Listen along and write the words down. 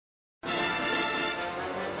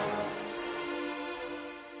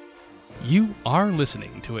You are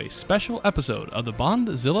listening to a special episode of the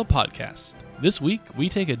Bondzilla podcast. This week, we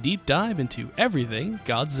take a deep dive into everything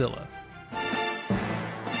Godzilla.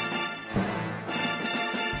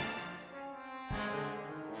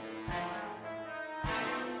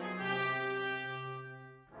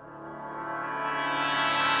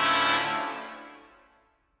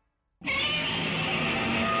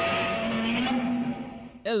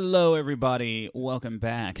 Hello, everybody. Welcome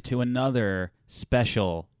back to another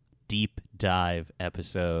special deep dive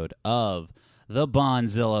episode of the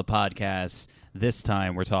Bondzilla podcast. This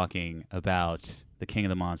time, we're talking about the King of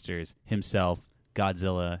the Monsters himself,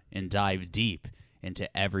 Godzilla, and dive deep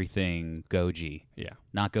into everything Goji. Yeah.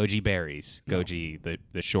 Not Goji Berries. No. Goji,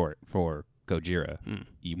 the short for Gojira.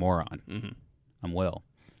 You moron. Mm-hmm. I'm Will.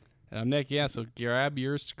 And I'm Nick. Yeah, so grab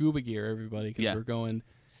your scuba gear, everybody, because Yeah. we're going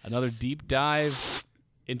another deep dive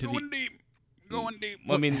into Going deep.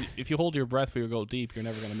 Well, I mean, if you hold your breath while you go deep, you're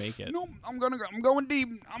never going to make it. No, I'm going deep.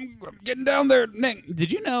 I'm getting down there, Nick.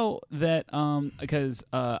 Did you know that? Because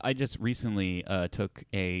I just recently took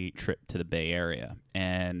a trip to the Bay Area,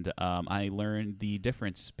 and I learned the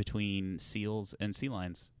difference between seals and sea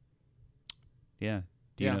lions. Yeah.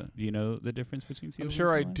 Do you know the difference between seals? I'm and sure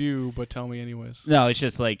sea I lions? do, but tell me anyways. No, it's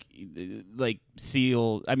just like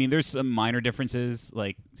seal. I mean, there's some minor differences.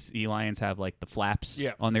 Like sea lions have like the flaps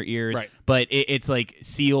on their ears, Right. but it's like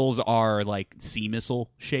seals are like sea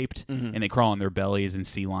missile shaped, Mhm. and they crawl on their bellies, and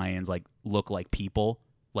sea lions like look like people,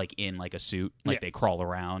 like in like a suit, like they crawl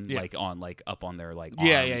around, like on like up on their like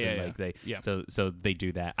arms, and like they so they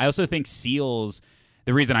do that. I also think seals.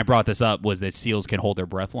 The reason I brought this up was that seals can hold their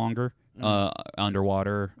breath longer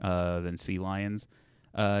underwater than sea lions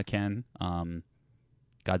can.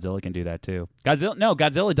 Godzilla can do that too.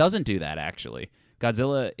 Godzilla doesn't do that actually.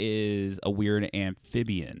 Godzilla is a weird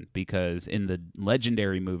amphibian because in the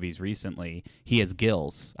legendary movies recently, he has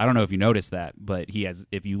gills. I don't know if you noticed that, but he has.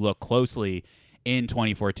 If you look closely in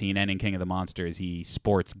 2014 and in King of the Monsters, he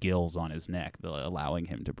sports gills on his neck, allowing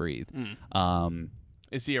him to breathe.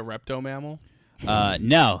 Is he a reptomammal?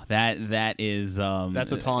 No, that is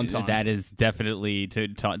That's a tauntaun. That is definitely to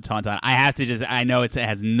tauntaun. I have to I know it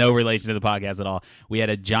has no relation to the podcast at all. We had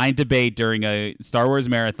a giant debate during a Star Wars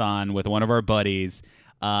marathon with one of our buddies.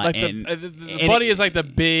 Like the buddy is like the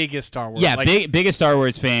biggest Star Wars. Yeah, like, biggest Star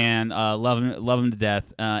Wars fan. Love him to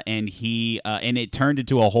death. And he and it turned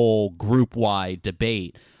into a whole group wide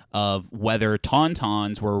debate of whether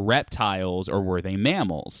tauntauns were reptiles or were they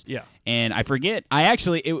mammals. Yeah. And I forget.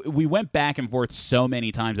 We went back and forth so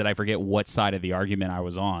many times that I forget what side of the argument I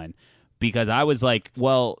was on. Because I was like,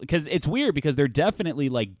 well, because it's weird because they're definitely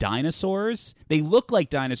like dinosaurs. They look like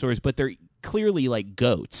dinosaurs, but they're clearly like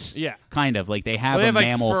goats. Yeah. Kind of. Like they have Well, they a have, like,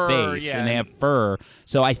 mammal fur, face yeah, and they have fur.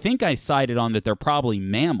 So I think I sided on that they're probably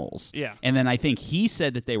mammals. Yeah. And then I think he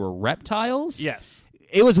said that they were reptiles. Yes.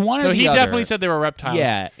 It was one or No, the he other. definitely said they were reptiles.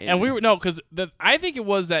 Yeah. And we were, no, because I think it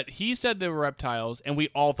was that he said they were reptiles, and we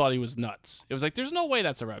all thought he was nuts. It was like, there's no way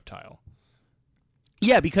that's a reptile.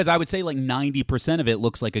 Yeah, because I would say like 90% of it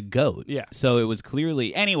looks like a goat. Yeah. So it was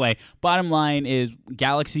clearly... Anyway, bottom line is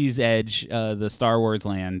Galaxy's Edge, the Star Wars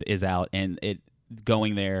land, is out, and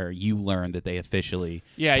going there, you learn that they officially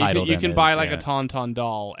titled you them can as, buy like a tauntaun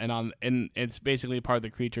doll, and it's basically part of the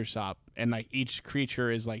creature shop, and like each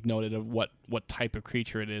creature is like noted of what type of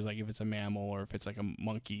creature it is, like if it's a mammal or if it's like a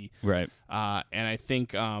monkey. Right. And I think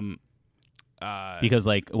because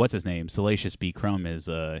like what's his name? Salacious B. Crumb is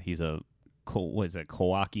he's a what is it?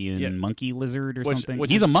 Kowakian monkey lizard or something.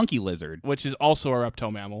 He's a monkey lizard, which is also a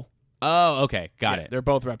reptomammal. Oh, okay, got it. They're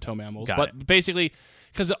both reptomammals, Got basically.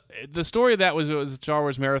 Because the story of that was Star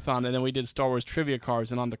Wars Marathon, and then we did Star Wars trivia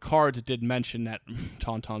cards, and on the cards it did mention that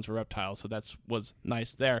tauntauns were reptiles, so that was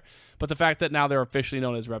nice there. But the fact that now they're officially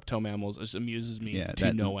known as reptomammals just amuses me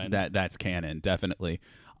to no end. That's canon, definitely.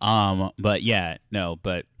 But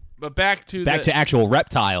back to actual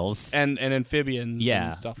reptiles and amphibians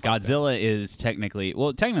and stuff like Godzilla is technically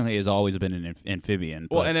has always been an amphibian.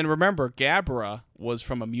 Well, and then remember, Gabra was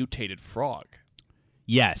from a mutated frog.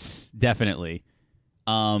 Yes, definitely.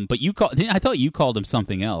 But I thought you called him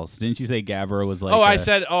something else. Didn't you say Gabra was like...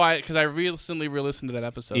 because I recently re-listened to that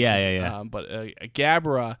episode. Yeah. But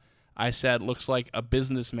Gabra, I said, looks like a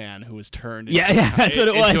businessman who was turned that's what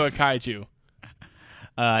it was. into a kaiju.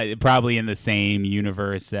 Probably in the same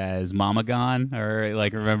universe as Mamagon, or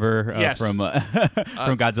like remember from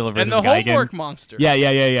Godzilla versus and the Gigan. Homework Monster.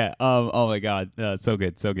 Yeah. Oh my God, so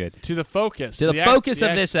good. To the focus. To the focus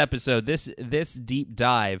of this episode, this deep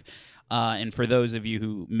dive. And for those of you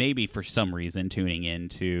who maybe for some reason tuning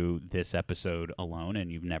into this episode alone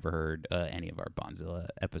and you've never heard any of our Bondzilla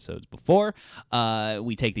episodes before,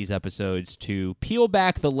 we take these episodes to peel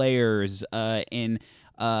back the layers and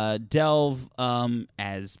delve,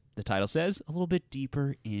 as the title says, a little bit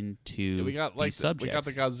deeper into we got these subjects.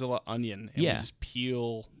 We got the Godzilla onion, and we just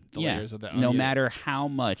peel the layers of the onion. No matter how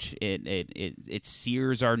much it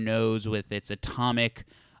sears our nose with its atomic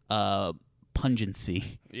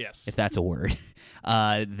pungency, yes, if that's a word,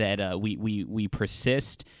 that we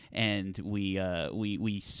persist and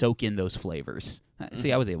we soak in those flavors.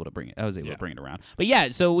 See, I was able to bring it. To bring it around. But yeah,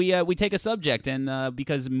 so we take a subject, and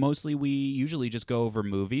because mostly we usually just go over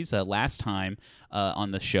movies. Last time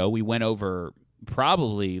on the show, we went over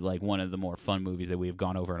probably like one of the more fun movies that we've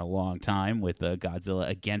gone over in a long time with Godzilla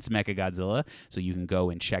against Mechagodzilla. So you can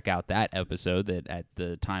go and check out that episode that at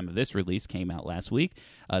the time of this release came out last week.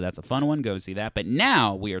 That's a fun one. Go see that. But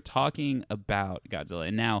now we are talking about Godzilla,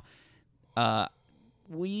 and now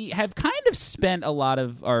we have kind of spent a lot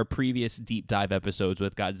of our previous deep dive episodes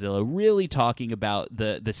with Godzilla really talking about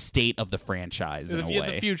the state of the franchise in a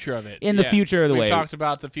way. The future of it. The future of the way. We talked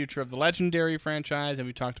about the future of the Legendary franchise, and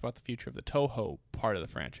we talked about the future of the Toho part of the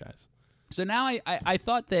franchise. So now I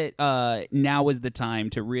thought that now was the time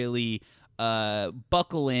to really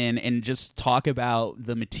buckle in and just talk about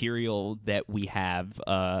the material that we have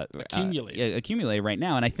accumulated right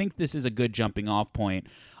now. And I think this is a good jumping off point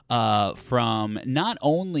from not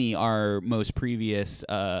only our most previous,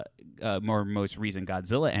 most recent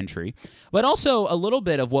Godzilla entry, but also a little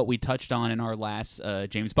bit of what we touched on in our last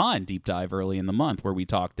James Bond deep dive early in the month, where we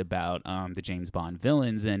talked about the James Bond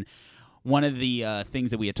villains. And one of the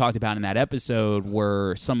things that we had talked about in that episode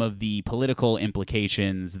were some of the political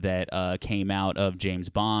implications that came out of James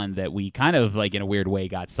Bond that we kind of, like, in a weird way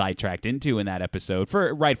got sidetracked into in that episode,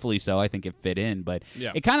 for rightfully so. I think it fit in, but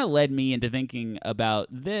it kind of led me into thinking about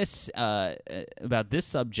this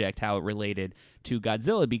subject, how it related to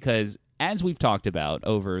Godzilla, because as we've talked about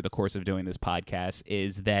over the course of doing this podcast,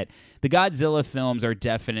 is that the Godzilla films are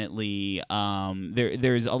definitely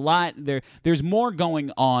there's a lot there. There's more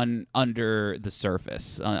going on under the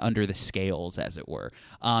surface, under the scales, as it were,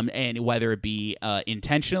 and whether it be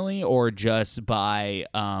intentionally or just by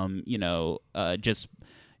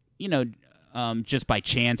just by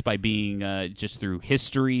chance, by being just through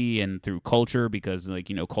history and through culture, because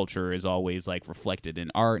culture is always like reflected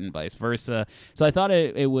in art and vice versa. So I thought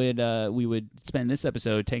we would spend this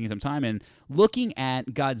episode taking some time and looking at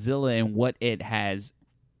Godzilla and what it has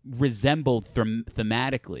resembled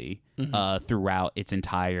thematically throughout its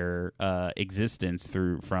entire existence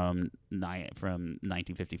from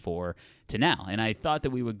 1954 to now. And I thought that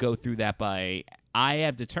we would go through that I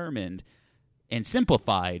have determined and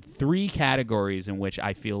simplified 3 categories in which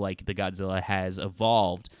I feel like the Godzilla has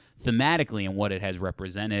evolved thematically and what it has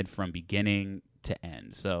represented from beginning to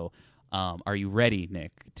end. So are you ready,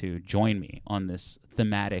 Nick, to join me on this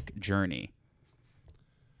thematic journey?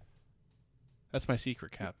 That's my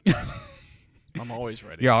secret, Cap. I'm always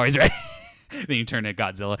ready. You're always ready. Then you turn to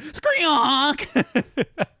Godzilla. Screonk!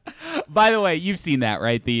 By the way, you've seen that,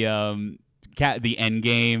 right? The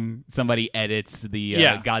Endgame, somebody edits the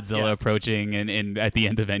Godzilla approaching and at the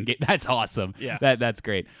end of Endgame. That's awesome. Yeah. That's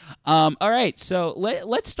great. All right, so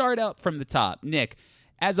let's start out from the top. Nick,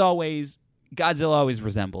 as always, Godzilla always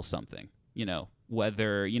resembles something.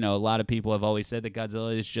 Whether, a lot of people have always said that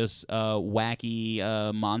Godzilla is just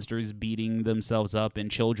wacky monsters beating themselves up in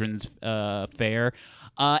children's fare.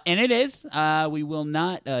 And it is. We will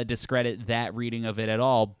not discredit that reading of it at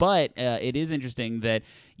all. But it is interesting that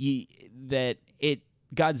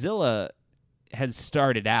Godzilla has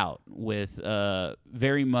started out with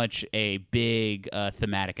very much a big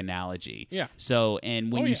thematic analogy. Yeah. So, and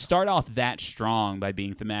when you start off that strong by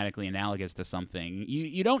being thematically analogous to something,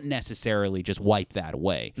 you don't necessarily just wipe that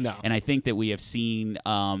away. No. And I think that we have seen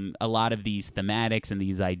a lot of these thematics and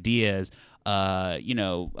these ideas reemerge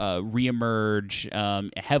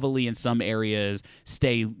heavily in some areas,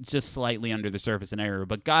 stay just slightly under the surface in area.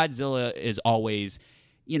 But Godzilla is always,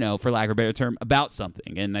 for lack of a better term, about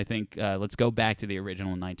something. And I think let's go back to the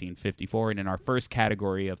original 1954. And in our first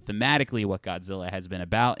category of thematically what Godzilla has been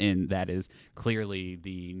about, and that is clearly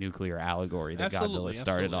the nuclear allegory that Godzilla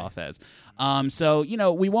started off as. So,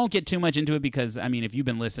 we won't get too much into it because, if you've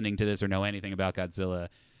been listening to this or know anything about Godzilla,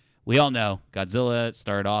 we all know Godzilla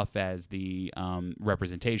started off as the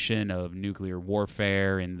representation of nuclear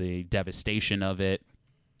warfare and the devastation of it.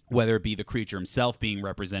 whether it be the creature himself being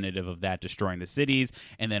representative of that destroying the cities,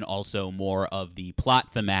 and then also more of the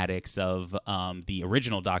plot thematics of the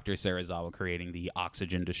original Dr. Serizawa creating the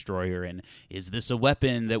oxygen destroyer, and is this a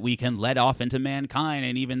weapon that we can let off into mankind,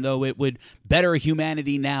 and even though it would better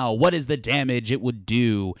humanity now, what is the damage it would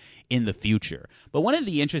do in the future? But one of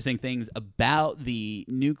the interesting things about the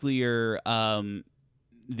nuclear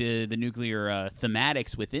the nuclear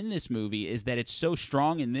thematics within this movie is that it's so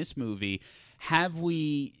strong in this movie. Have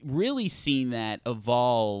we really seen that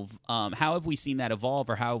evolve? How have we seen that evolve,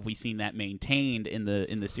 or how have we seen that maintained in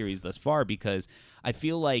the series thus far? Because I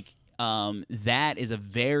feel like that is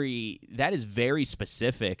very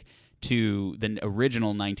specific to the original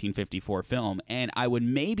 1954 film, and I would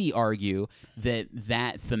maybe argue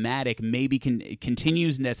that thematic maybe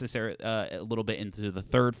continues necessary a little bit into the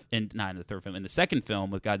in the second film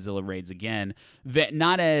with Godzilla Raids Again,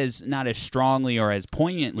 not as strongly or as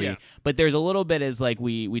poignantly, but there's a little bit as like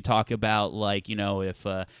we talk about, like, you know, if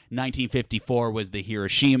 1954 was the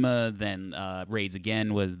Hiroshima, then Raids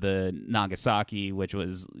Again was the Nagasaki, which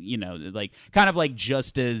was, you know, like kind of like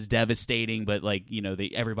just as devastating, but like, you know,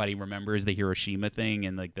 everybody remembers the Hiroshima thing,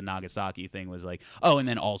 and like the Nagasaki thing was like, oh, and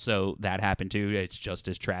then also that happened too. It's just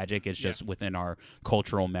as tragic. It's just within our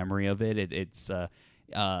cultural memory of it. It's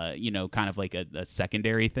you know, kind of like a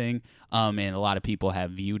secondary thing, and a lot of people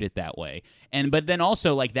have viewed it that way. But then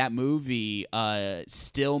also, like, that movie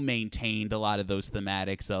still maintained a lot of those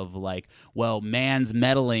thematics of, like, well, man's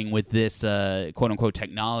meddling with this quote-unquote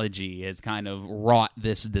technology has kind of wrought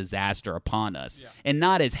this disaster upon us. And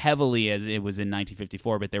not as heavily as it was in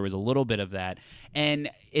 1954, but there was a little bit of that. And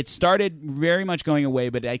it started very much going away,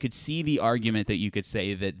 but I could see the argument that you could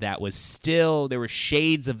say that was still, there were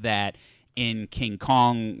shades of that in King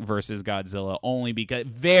Kong versus Godzilla, only because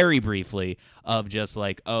very briefly of just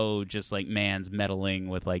like, oh, just like man's meddling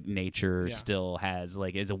with like nature still has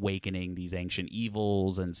like is awakening these ancient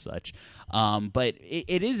evils and such. But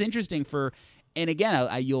it is interesting and again,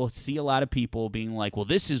 you'll see a lot of people being like, well,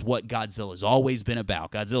 this is what Godzilla's always been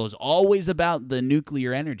about. Godzilla's always about the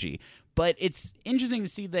nuclear energy. But it's interesting to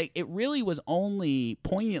see that it really was only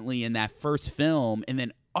poignantly in that first film, and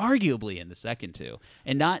then arguably in the second two,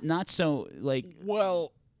 and not so like.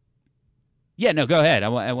 Well, yeah, no, go ahead.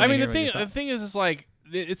 I mean, the thing is, it's like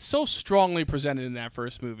it's so strongly presented in that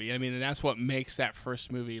first movie. I mean, and that's what makes that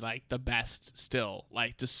first movie like the best. Still,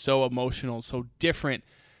 like just so emotional, so different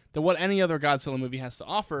than what any other Godzilla movie has to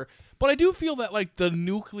offer. But I do feel that like the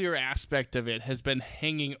nuclear aspect of it has been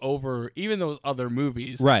hanging over even those other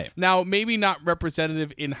movies. Right. Now, maybe not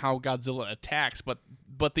representative in how Godzilla attacks, but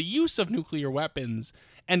the use of nuclear weapons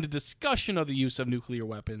and the discussion of the use of nuclear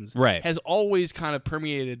weapons has always kind of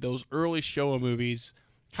permeated those early Showa movies,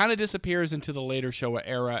 kind of disappears into the later Showa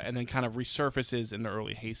era, and then kind of resurfaces in the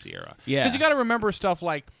early Heisei era. Yeah. Because you got to remember stuff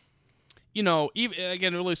like, you know, even,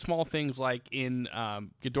 again, really small things like in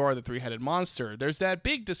Ghidorah the Three-Headed Monster, there's that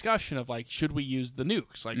big discussion of like, should we use the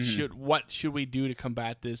nukes? Like, what should we do to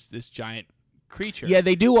combat this giant creature? Yeah,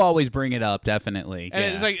 they do always bring it up, definitely. And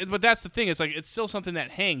it's like, but that's the thing. It's like it's still something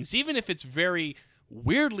that hangs, even if it's very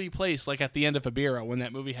weirdly placed, like at the end of Ebirah, when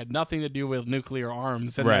that movie had nothing to do with nuclear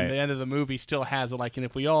arms, and then the end of the movie still has it, like, and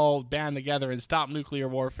if we all band together and stop nuclear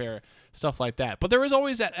warfare, stuff like that. But there is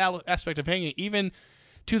always that aspect of hanging, even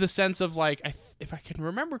to the sense of like, if I can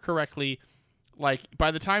remember correctly, like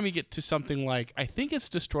by the time you get to something like, I think it's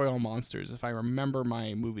Destroy All Monsters, if I remember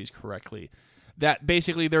my movies correctly, that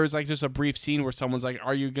basically there was like just a brief scene where someone's like,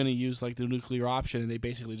 are you going to use like the nuclear option? And they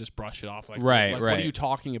basically just brush it off. Like, what are you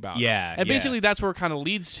talking about? Yeah. And basically that's where it kind of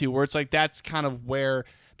leads to, where it's like, that's kind of where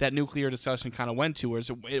that nuclear discussion kind of went to, where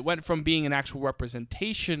it went from being an actual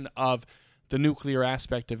representation of the nuclear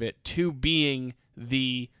aspect of it to being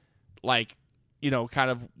the, like, you know, kind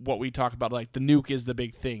of what we talk about, like the nuke is the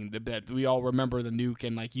big thing, that we all remember the nuke,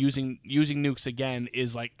 and like using nukes again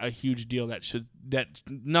is like a huge deal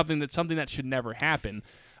something that should never happen.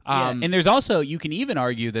 And there's also, you can even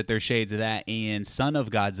argue that there's shades of that in Son of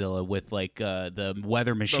Godzilla with like the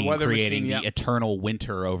weather machine creating the eternal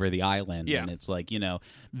winter over the island. And it's like, you know,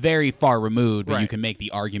 very far removed, but you can make the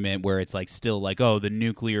argument where it's like still like, oh, the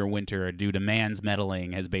nuclear winter due to man's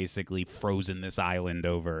meddling has basically frozen this island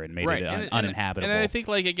over and made it uninhabitable. And I think,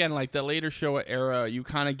 like, again, like the later Showa era, you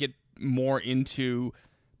kind of get more into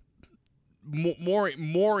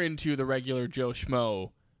the regular Joe Schmo,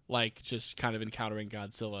 like just kind of encountering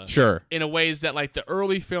Godzilla. Sure. In a ways that like the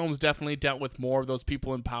early films definitely dealt with more of those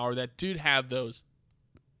people in power that did have those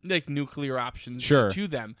like nuclear options to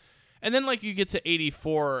them. And then like you get to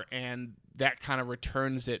 84 and that kind of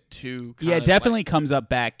returns it to it definitely comes up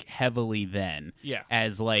back heavily then. Yeah.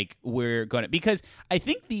 As like we're going to, because I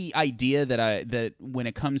think the idea that when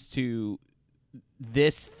it comes to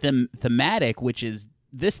this thematic, which is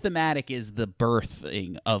this thematic is the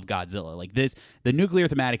birthing of Godzilla. Like the nuclear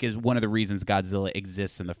thematic is one of the reasons Godzilla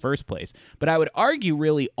exists in the first place. But I would argue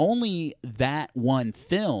really only that one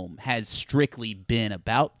film has strictly been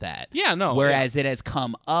about that. Yeah, no. Whereas it has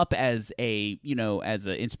come up as a, as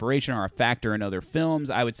an inspiration or a factor in other films.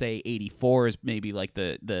 I would say 84 is maybe like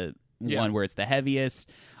the one where it's the heaviest.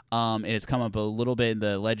 It has come up a little bit in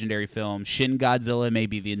the legendary film Shin Godzilla,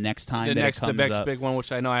 maybe the next time the next big one,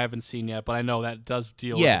 which I know I haven't seen yet, but I know that does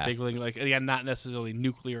deal with a big thing. Like, again, not necessarily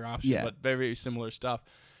nuclear option, but very, very similar stuff.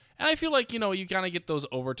 And I feel like, you kind of get those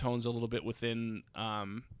overtones a little bit within,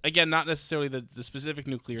 again, not necessarily the specific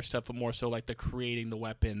nuclear stuff, but more so like the creating the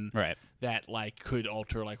weapon that like could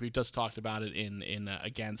alter, like we just talked about it in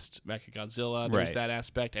Against Mechagodzilla. There's that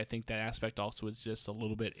aspect. I think that aspect also is just a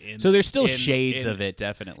little bit in. So there's still shades of it,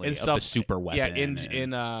 definitely, of stuff, the super weapon.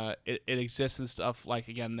 Yeah, it exists and stuff, like,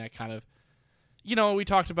 again, that kind of, we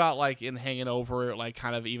talked about like in Hanging Over, like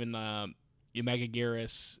kind of even,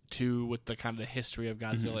 Megaguirus too, with the kind of the history of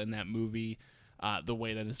Godzilla in that movie, the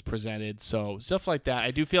way that it's presented, so stuff like that.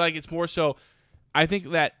 I do feel like it's more so. I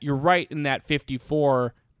think that you're right in that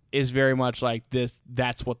 54 is very much like this.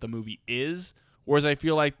 That's what the movie is. Whereas I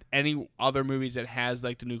feel like any other movies that has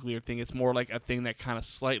like the nuclear thing, it's more like a thing that kind of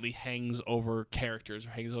slightly hangs over characters or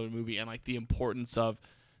hangs over the movie, and like the importance of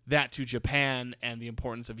that to Japan and the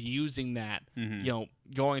importance of using that,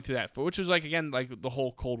 going through that, which was like, again, like the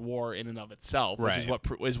whole Cold War in and of itself, which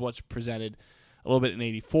is what's presented a little bit in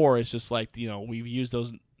 84. It's just like, we've used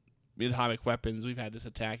those atomic weapons. We've had this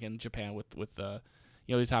attack in Japan with the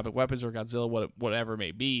atomic weapons or Godzilla, whatever it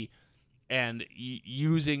may be, and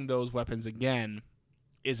using those weapons again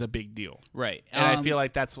is a big deal. Right. And I feel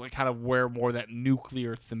like that's like kind of where more that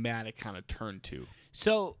nuclear thematic kind of turned to.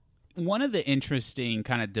 So one of the interesting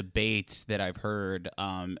kind of debates that I've heard,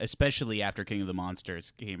 especially after King of the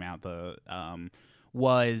Monsters came out,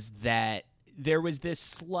 was that there was this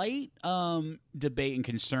slight debate and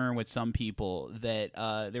concern with some people that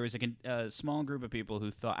there was a small group of people who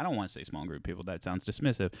thought, I don't want to say small group of people, that sounds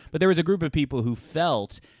dismissive, but there was a group of people who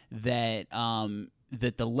felt that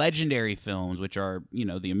that the legendary films, which are,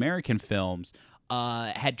 the American films,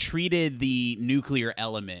 had treated the nuclear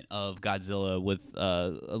element of Godzilla with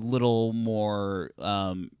a little more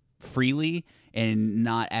freely, and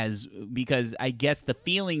not as, because I guess the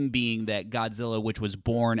feeling being that Godzilla, which was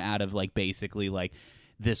born out of like basically like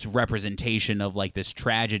this representation of like this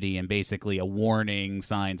tragedy and basically a warning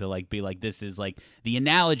sign to like be like, this is like the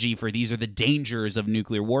analogy for these are the dangers of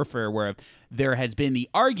nuclear warfare, where there has been the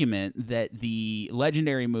argument that the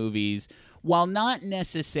legendary movies, while not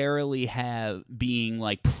necessarily being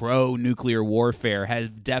like pro-nuclear warfare,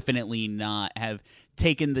 have definitely not have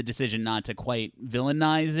taken the decision not to quite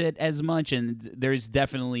villainize it as much, and there's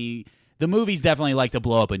definitely the movies definitely like to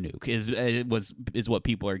blow up a nuke is what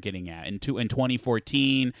people are getting at. In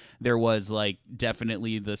 2014, there was like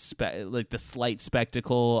definitely the slight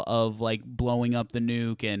spectacle of like blowing up the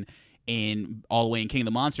nuke, and in all the way in King of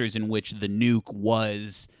the Monsters, in which the nuke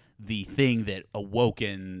was the thing that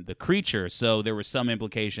awoken the creature. So there were some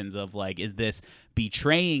implications of like, is this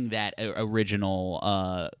betraying that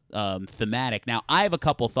original thematic? Now, I have a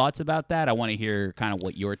couple thoughts about that. I want to hear kind of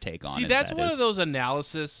what your take on it is. See, that's one of those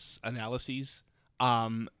analyses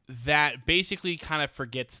that basically kind of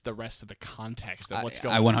forgets the rest of the context of what's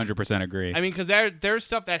going on. I 100% agree. I mean, because there's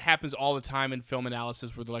stuff that happens all the time in film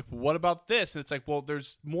analysis where they're like, well, what about this? And it's like, well,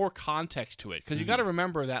 there's more context to it. Because you got to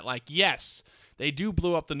remember that, like, yes, they do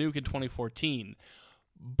blow up the nuke in 2014,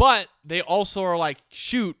 but they also are like,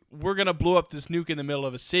 shoot, we're going to blow up this nuke in the middle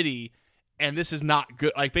of a city, and this is not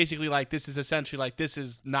good. Like, basically, like, this is essentially like, this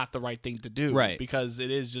is not the right thing to do. Right. Because it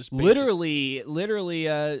is just literally,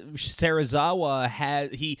 Serizawa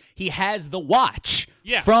has the watch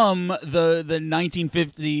from the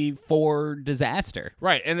 1954 disaster.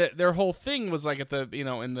 Right. And their whole thing was like at the,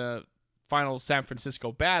 in the final San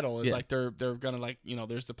Francisco battle is like they're gonna, like,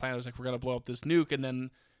 there's the plan, it's like, we're gonna blow up this nuke, and then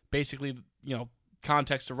basically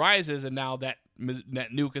context arises, and now that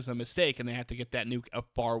nuke is a mistake, and they have to get that nuke as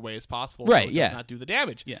far away as possible, so it does not do the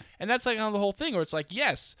damage. And that's like on the whole thing where it's like,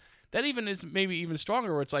 yes, that even is maybe even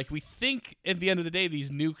stronger, where it's like, we think at the end of the day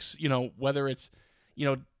these nukes, whether it's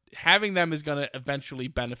having them is gonna eventually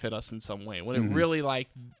benefit us in some way, when it really, like,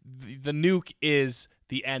 the nuke is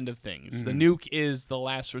the end of things. The nuke is the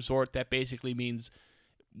last resort. That basically means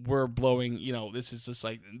we're blowing, this is just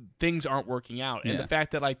like, things aren't working out. And the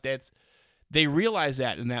fact that, like, they realize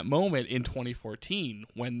that in that moment in 2014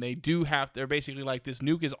 when they're basically like, this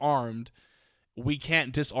nuke is armed. We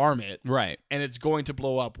can't disarm it, right? And it's going to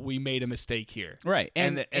blow up. We made a mistake here, right?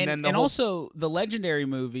 And also the Legendary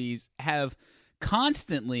movies have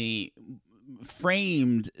constantly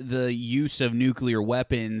framed the use of nuclear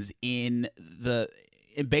weapons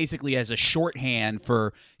basically as a shorthand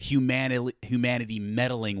for humanity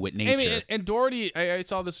meddling with nature. I mean, and Doherty, I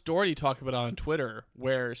saw this Doherty talk about it on Twitter,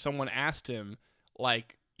 where someone asked him,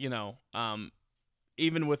 like,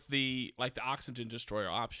 even with the oxygen destroyer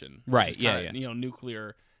option, right?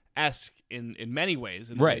 Nuclear-esque in many ways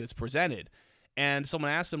in the way it's presented. And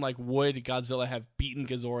someone asked him, like, would Godzilla have beaten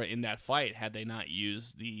Ghidorah in that fight had they not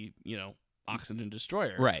used the oxygen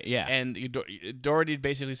destroyer? Right. Yeah. And Doherty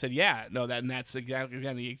basically said, yeah, no, that's exactly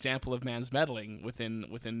the example of man's meddling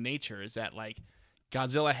within nature. Is that, like,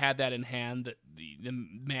 Godzilla had that in hand. The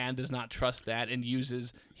man does not trust that and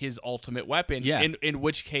uses his ultimate weapon. Yeah. In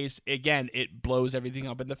which case, again, it blows everything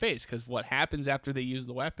up in the face. Because what happens after they use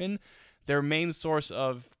the weapon, their main source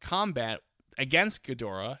of combat against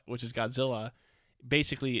Ghidorah, which is Godzilla,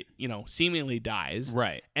 basically, seemingly dies.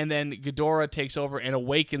 Right. And then Ghidorah takes over and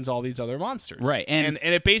awakens all these other monsters. Right. And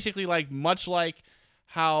it basically, like, much like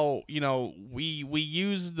how, we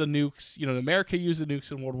use the nukes, America used the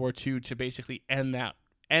nukes in World War II to basically end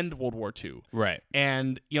World War II. Right.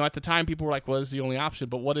 And, at the time people were like, well, this is the only option.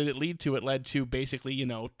 But what did it lead to? It led to basically,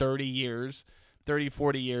 30,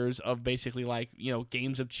 40 years of basically, like,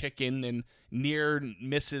 games of chicken and near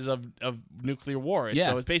misses of nuclear war.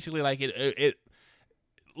 Yeah. So it's basically like it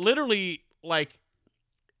literally, like,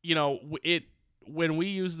 when we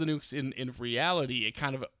use the nukes in reality, it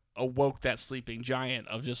kind of awoke that sleeping giant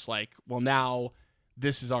of just like, well, now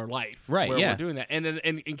this is our life, right? Where yeah, we're doing that. And then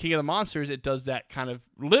in King of the Monsters, it does that kind of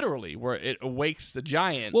literally, where it awakes the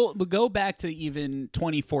giant. Well, but go back to even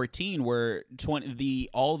 2014, where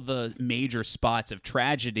all the major spots of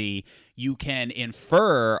tragedy you can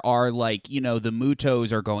infer are like, the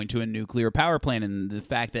Mutos are going to a nuclear power plant, and the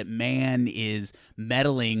fact that man is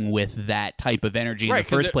meddling with that type of energy in the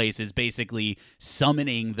first place is basically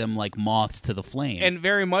summoning them like moths to the flame. And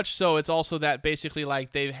very much so, it's also that basically,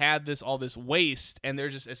 like, they've had all this waste, and they're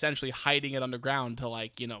just essentially hiding it underground to,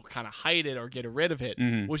 like, kind of hide it or get rid of it,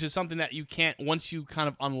 which is something that you can't, once you kind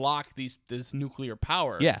of unlock this nuclear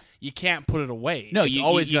power, you can't put it away. No, it's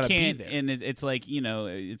always you gotta can't, be there. and it's like,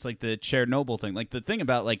 it's like the Chernobyl thing. Like, the thing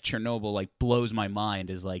about, like, Chernobyl, like, blows my mind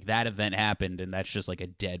is, like, that event happened, and that's just, like, a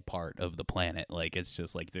dead part of the planet. Like, it's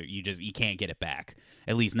just like you can't get it back,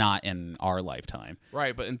 at least not in our lifetime.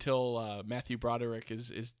 Right, but until Matthew Broderick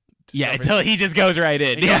is until he just goes right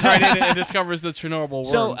in. He goes right in and discovers the Chernobyl worms.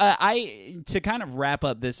 So to kind of wrap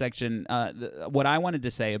up this section, what I wanted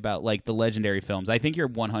to say about, like, the Legendary films, I think you're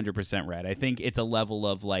 100% right. I think it's a level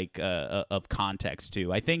of, like, of context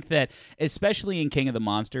too. I think that especially in King of the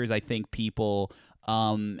Monsters, I think people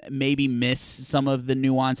maybe miss some of the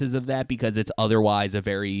nuances of that because it's otherwise a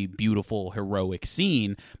very beautiful, heroic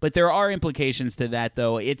scene. But there are implications to that,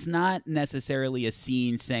 though. It's not necessarily a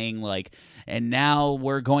scene saying, like, and now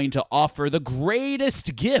we're going to offer the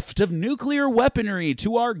greatest gift of nuclear weaponry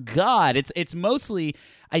to our god. It's mostly,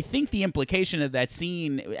 I think the implication of that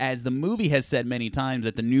scene, as the movie has said many times,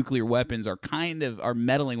 that the nuclear weapons are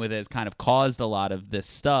meddling with it, has kind of caused a lot of this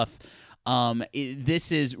stuff.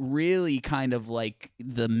 This is really kind of like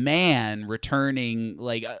the man returning,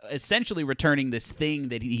 like, essentially returning this thing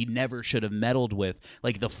that he never should have meddled with,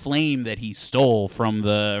 like the flame that he stole from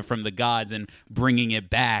the gods, and bringing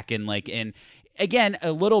it back, and again,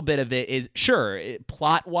 a little bit of it is, sure,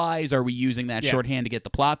 plot-wise, are we using that shorthand to get the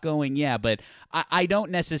plot going? Yeah, but I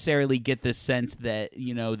don't necessarily get the sense that,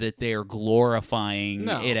 that they're glorifying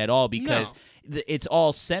it at all, because it's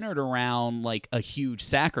all centered around, like, a huge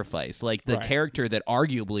sacrifice. Like, the character that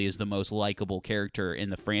arguably is the most likable character in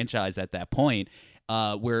the franchise at that point,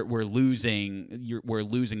 we're losing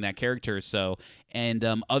that character. So, and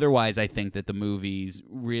otherwise, I think that the movies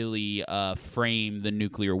really frame the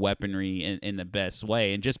nuclear weaponry in the best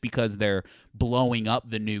way. And just because they're blowing up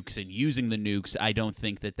the nukes and using the nukes, I don't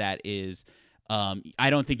think that is. I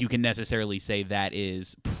don't think you can necessarily say that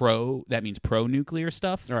means pro-nuclear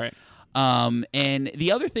stuff. Right. And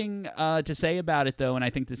the other thing to say about it, though, and I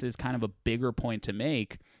think this is kind of a bigger point to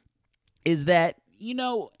make, is that,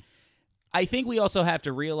 I think we also have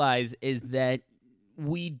to realize is that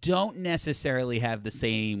we don't necessarily have the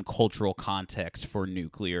same cultural context for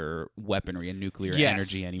nuclear weaponry and nuclear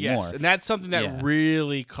energy anymore. Yes, and that's something that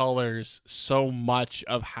really colors so much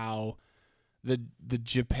of how the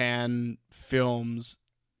Japan films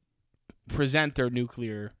present their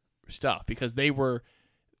nuclear stuff, because they were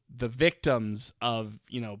the victims of,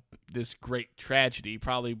 this great tragedy,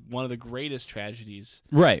 probably one of the greatest tragedies,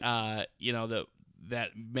 right? That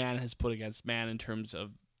man has put against man in terms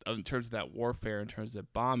of that warfare, in terms of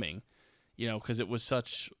that bombing, because it was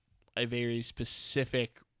such a very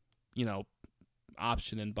specific,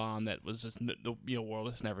 option and bomb that was just the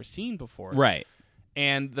world has never seen before, right?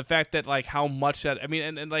 And the fact that like how much that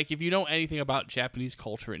and like if you know anything about Japanese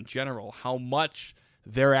culture in general, how much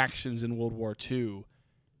their actions in World War II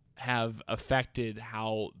have affected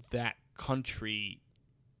how that country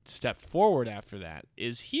stepped forward after that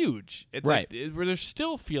is huge. It's right. Where they're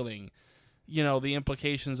still feeling, the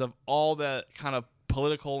implications of all the kind of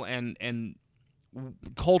political and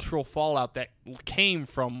cultural fallout that came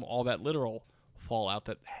from all that literal fallout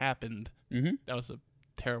that happened. Mm-hmm. That was a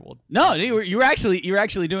terrible. No, you were actually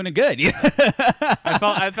doing it good.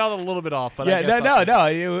 I felt a little bit off, but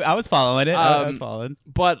I was following it. I was following.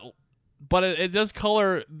 But it does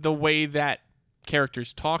color the way that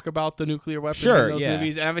characters talk about the nuclear weapons in those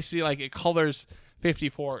movies, and obviously, like, it colors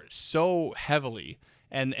 54 so heavily,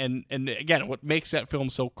 and again, what makes that film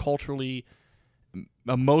so culturally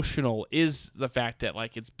emotional is the fact that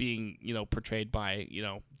like it's being portrayed by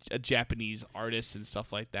a Japanese artist and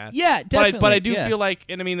stuff like that. Yeah, definitely. But I do feel like,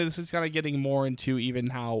 and I mean, this is kind of getting more into even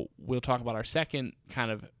how we'll talk about our second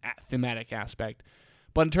kind of thematic aspect.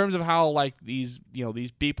 But in terms of how like these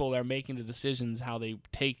people are making the decisions, how they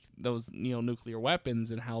take those nuclear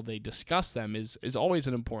weapons and how they discuss them is always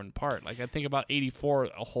an important part. Like I think about 84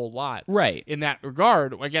 a whole lot, right? In that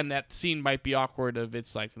regard, again, that scene might be awkward if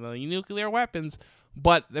it's like the nuclear weapons,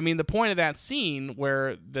 but I mean the point of that scene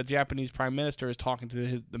where the Japanese Prime Minister is talking to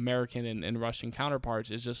his American and Russian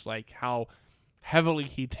counterparts is just like how heavily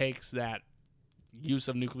he takes that use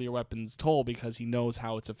of nuclear weapons toll because he knows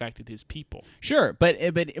how it's affected his people. Sure, but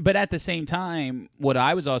at the same time, what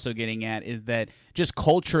I was also getting at is that just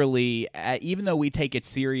culturally, even though we take it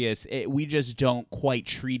serious, we just don't quite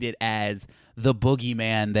treat it as the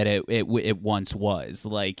boogeyman that it once was.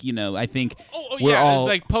 Like, I think we're all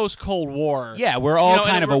like post Cold War. Yeah, we're all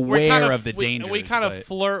kind of aware of the dangers. We kind of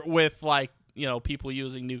flirt with like people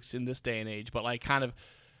using nukes in this day and age, but like kind of.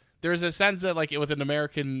 There's a sense that, like, with an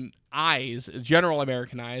American eyes, general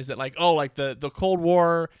American eyes, that, like, like the Cold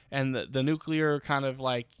War and the nuclear kind of,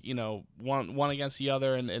 like, one against the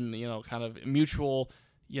other and kind of mutual,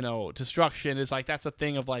 destruction is, like, that's a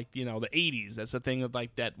thing of, like, the 80s. That's a thing of,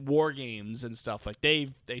 like, that war games and stuff. Like,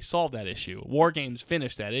 they solved that issue. War games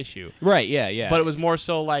finished that issue. Right, yeah. But it was more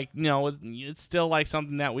so, like, it's still, like,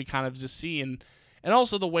 something that we kind of just see. And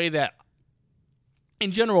also the way that,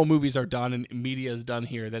 in general, movies are done and media is done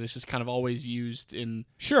here, that it's just kind of always used in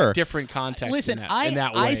different contexts. Listen, in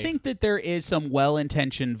that way. I think that there is some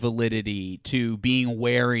well-intentioned validity to being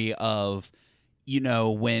wary of,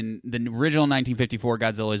 when the original 1954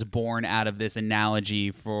 Godzilla is born out of this analogy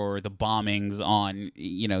for the bombings on,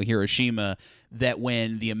 Hiroshima, that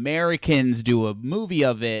when the Americans do a movie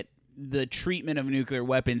of it, the treatment of nuclear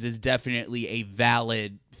weapons is definitely a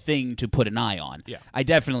valid thing to put an eye on. Yeah. I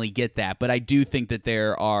definitely get that, but I do think that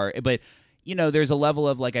there's a level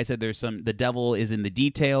of, like I said, the devil is in the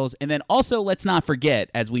details. And then also, let's not forget,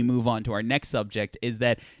 as we move on to our next subject, is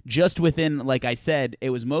that just within, like I said, it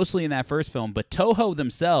was mostly in that first film, but Toho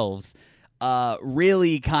themselves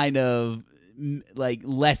really kind of like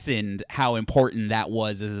lessened how important that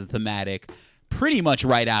was as a thematic pretty much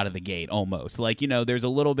right out of the gate, almost. Like, there's a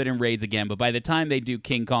little bit in Raids again, but by the time they do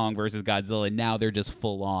King Kong versus Godzilla, now they're just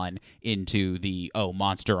full on into the,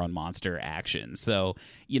 monster on monster action. So,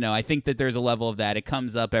 I think that there's a level of that. It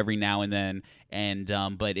comes up every now and then,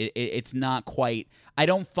 but it's not quite, I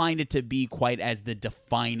don't find it to be quite as the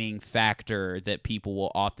defining factor that people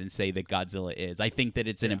will often say that Godzilla is. I think that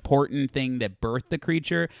it's an important thing that birthed the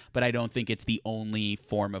creature, but I don't think it's the only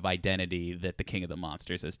form of identity that the King of the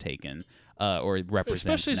Monsters has taken or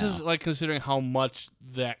represents. Especially now. Since, like, considering how much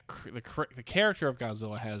that the character of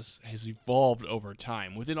Godzilla has evolved over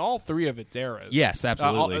time within all three of its eras. Yes,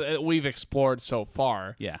 absolutely. We've explored so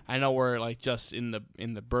far. Yeah, I know we're like just in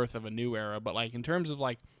the birth of a new era, but like in terms of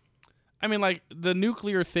like, I mean, like the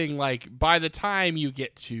nuclear thing, like by the time you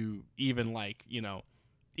get to even like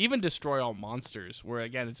even Destroy All Monsters, where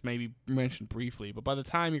again it's maybe mentioned briefly, but by the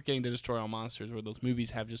time you're getting to Destroy All Monsters, where those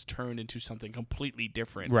movies have just turned into something completely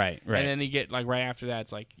different, right, and then you get like right after that,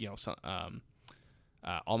 it's like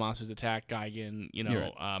All Monsters Attack, Gigan,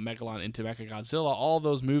 Megalon into Mechagodzilla. All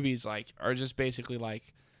those movies like are just basically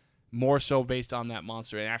like more so based on that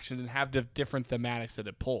monster interaction and have different thematics that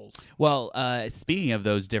it pulls. Well, speaking of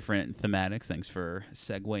those different thematics, thanks for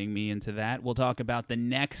segueing me into that. We'll talk about the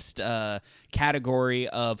next category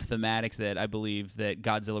of thematics that I believe that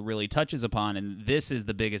Godzilla really touches upon, and this is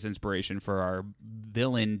the biggest inspiration for our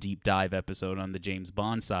villain deep dive episode on the James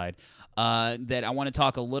Bond side, that I want to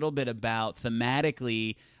talk a little bit about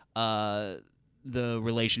thematically the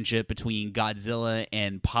relationship between Godzilla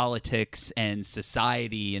and politics and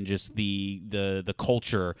society and just the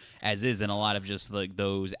culture as is, and a lot of just like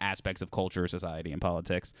those aspects of culture, society, and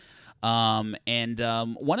politics. One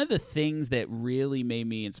of the things that really made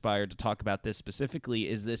me inspired to talk about this specifically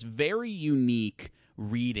is this very unique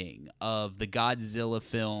reading of the Godzilla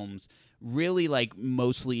films, really like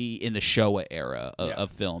mostly in the Showa era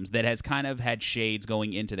of films, that has kind of had shades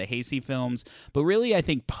going into the Heisei films, but really I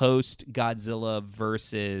think post Godzilla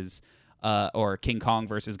versus or King Kong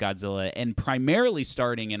versus Godzilla, and primarily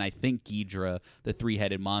starting in, I think, Ghidorah, the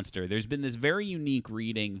three-headed monster, there's been this very unique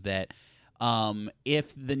reading that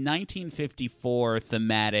if the 1954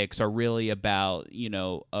 thematics are really about, you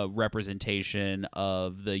know, a representation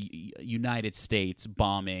of the United States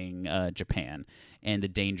bombing Japan and the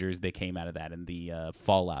dangers that came out of that and the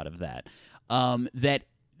fallout of that, that,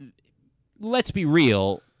 let's be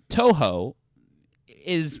real, Toho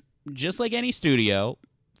is just like any studio,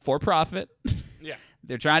 for profit. Yeah.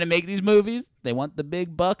 They're trying to make these movies. They want the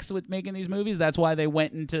big bucks with making these movies. That's why they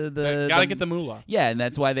went into gotta get the moolah. Yeah, and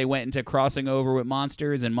that's why they went into crossing over with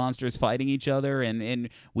monsters and monsters fighting each other. And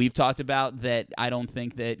we've talked about that. I don't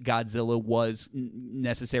think that Godzilla was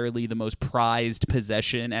necessarily the most prized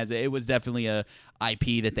possession, as it was definitely a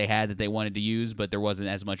IP that they had that they wanted to use, but there wasn't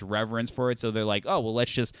as much reverence for it. So they're like, oh well,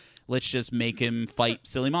 let's just make him fight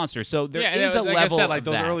silly monsters. So there is a like level. I said, like of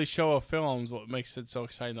those that. early Showa films, what makes it so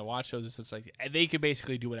exciting to watch those is it's like they could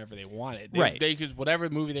basically do whatever they wanted. Right. They could, whatever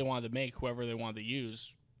movie they wanted to make, whoever they wanted to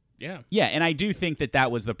use. Yeah. Yeah, and I do think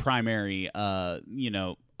that was the primary,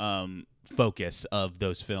 focus of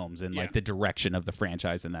those films and like the direction of the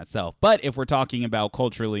franchise in that self. But if we're talking about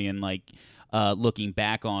culturally and like looking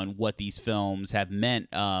back on what these films have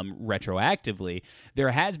meant retroactively,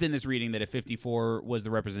 there has been this reading that if 54 was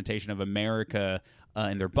the representation of America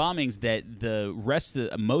in their bombings, that the rest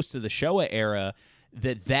of most of the Showa era,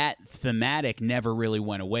 that thematic never really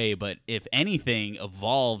went away, but if anything,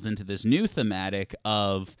 evolved into this new thematic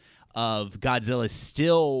of Godzilla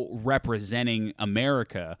still representing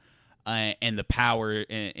America and the power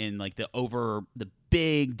and like the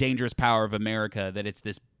big dangerous power of America, that it's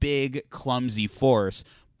this big clumsy force,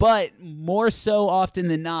 but more so often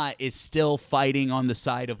than not is still fighting on the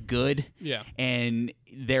side of good. Yeah. And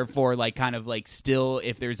therefore, like, kind of like still,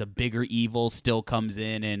 if there's a bigger evil, still comes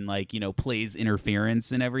in and like, you know, plays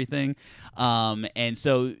interference and everything. And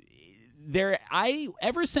so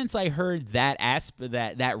ever since I heard that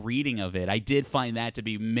that reading of it, I did find that to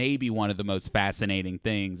be maybe one of the most fascinating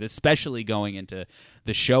things, especially going into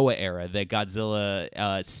the Showa era, that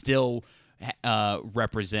Godzilla still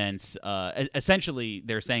represents, essentially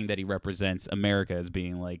they're saying that he represents America as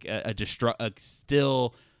being like a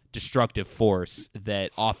still destructive force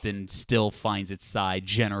that often still finds its side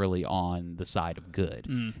generally on the side of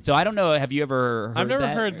good. So I don't know, have you ever heard that? I've never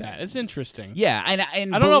heard that. It's interesting. Yeah, and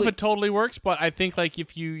I don't know if it totally works, but I think like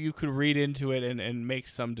if you could read into it and make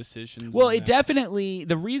some decisions. Well, it definitely,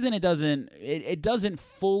 the reason it doesn't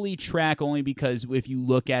fully track only because if you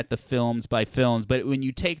look at the films by films, but when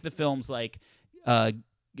you take the films like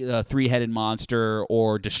Three-Headed Monster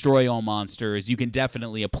or Destroy All Monsters, you can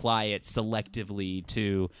definitely apply it selectively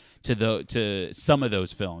to some of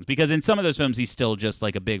those films, because in some of those films he's still just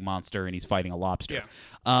like a big monster and he's fighting a lobster.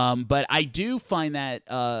 Yeah. But I do find that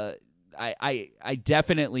I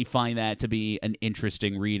definitely find that to be an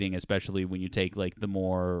interesting reading, especially when you take like the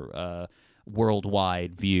more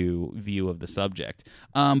worldwide view of the subject.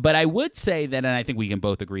 But I would say that, and I think we can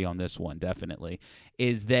both agree on this one definitely,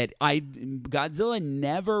 is that Godzilla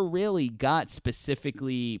never really got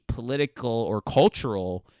specifically political or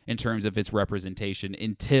cultural in terms of its representation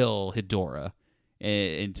until Hedorah.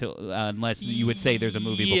 Unless you would say there's a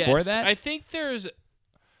movie before that. I think there's,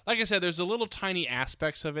 like I said, there's a little tiny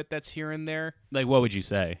aspects of it that's here and there. Like, what would you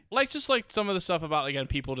say? Like, just like some of the stuff about, again,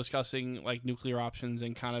 people discussing like nuclear options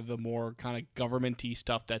and kind of the more kind of government-y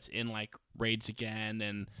stuff that's in like Raids Again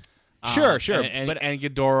and sure, and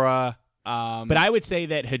Ghidorah. But I would say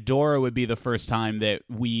that Hedorah would be the first time that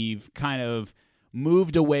we've kind of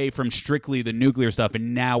moved away from strictly the nuclear stuff,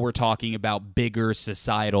 and now we're talking about bigger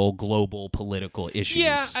societal, global, political issues.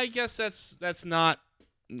 Yeah, I guess that's not.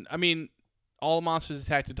 I mean, all monsters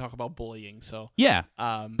attack to talk about bullying. So yeah,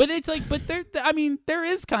 but it's like, but there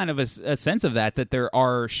is kind of a sense of that there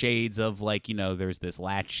are shades of like, there's this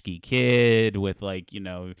latchkey kid with like,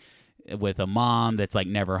 with a mom that's like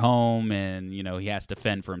never home, and he has to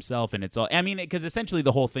fend for himself, and it's all. I mean, because essentially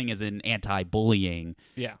the whole thing is an anti-bullying,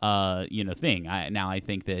 thing. I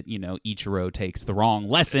think that Ichiro takes the wrong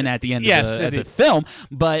lesson at the end of the film,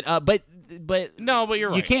 but no, but you're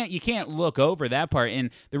right. You can't look over that part. And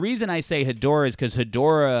the reason I say Hedorah is because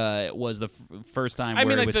Hedorah was the first time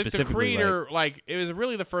where it was specifically the creator, it was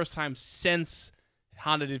really the first time since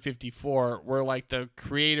Honda did 54 where like the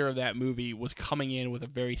creator of that movie was coming in with a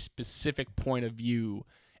very specific point of view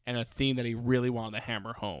and a theme that he really wanted to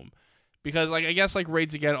hammer home. Because like I guess like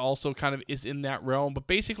Raids Again also kind of is in that realm, but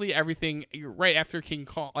basically everything right after King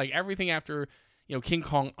Kong, like everything after King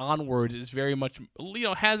Kong onwards is very much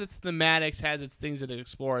has its thematics, has its things that it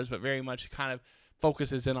explores, but very much kind of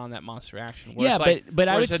focuses in on that monster action. But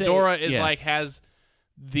I would say Hedorah is has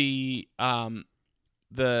the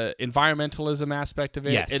environmentalism aspect of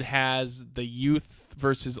it. Yes. It has the youth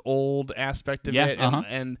versus old aspect of it,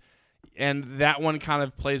 and that one kind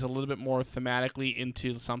of plays a little bit more thematically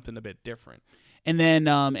into something a bit different. And then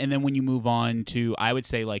when you move on to, I would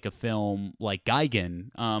say like a film like Gigan,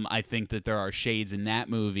 I think that there are shades in that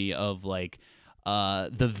movie of like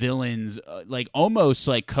the villains like almost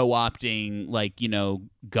like co-opting like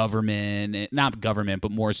government, not government,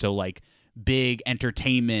 but more so like big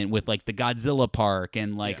entertainment with like the Godzilla park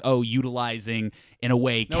and like utilizing in a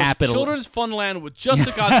way capital Children's Funland with just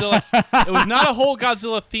the Godzilla. It was not a whole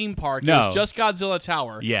Godzilla theme park. No. It was just Godzilla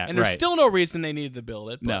Tower. Yeah, and there's still no reason they needed to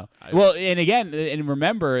build it. No. And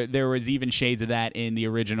remember there was even shades of that in the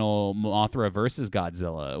original Mothra versus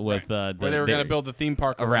Godzilla with where they were going to build the theme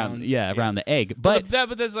park around the egg. But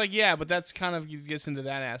that's kind of gets into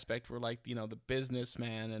that aspect where like the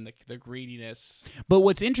businessman and the greediness. But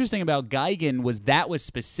what's interesting about Gigan was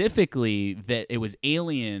specifically that it was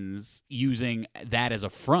aliens using that as a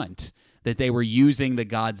front, that they were using the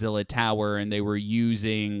Godzilla Tower and they were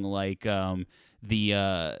using like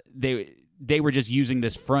they were just using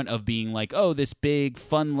this front of being like, oh, this big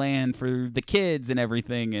fun land for the kids and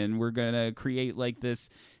everything, and we're gonna create like this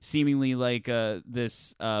seemingly like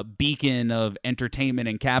this beacon of entertainment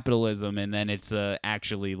and capitalism, and then it's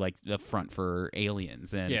actually like the front for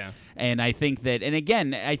aliens. And I think that, and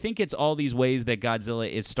again, I think it's all these ways that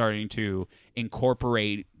Godzilla is starting to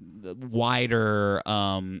incorporate wider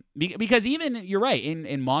because even you're right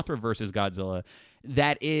in Mothra versus Godzilla,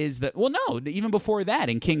 that is even before that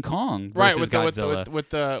in King Kong versus Godzilla with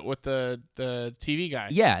the TV guy.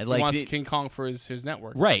 Yeah, like he wants King Kong for his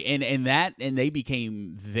network. Right, and they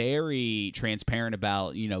became very transparent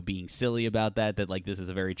about being silly about that like this is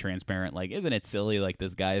a very transparent, like, isn't it silly, like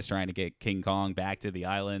this guy is trying to get King Kong back to the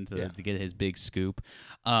island to get his big scoop.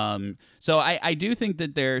 So I do think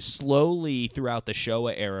that they're slowly throughout the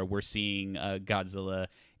Showa era we're seeing Godzilla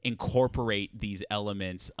incorporate these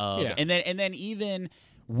elements of and then even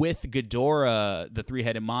with Ghidorah, the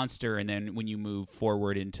three-headed monster, and then when you move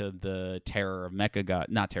forward into the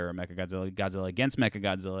Godzilla against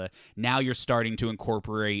Mechagodzilla, now you're starting to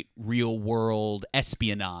incorporate real-world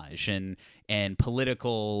espionage and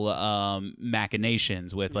political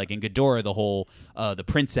machinations with, like, in Ghidorah, the whole the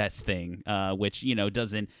princess thing, which,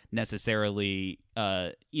 doesn't necessarily,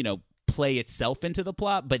 play itself into the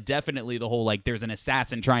plot, but definitely the whole like there's an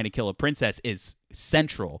assassin trying to kill a princess is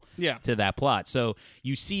central to that plot. So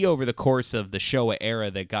you see over the course of the Showa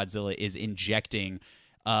era that Godzilla is injecting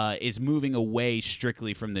is moving away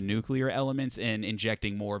strictly from the nuclear elements and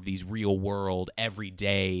injecting more of these real world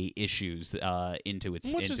everyday issues into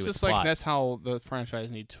its which is just plot. Like that's how the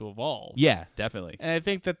franchise needs to evolve. Yeah, definitely. And I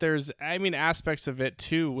think that there's aspects of it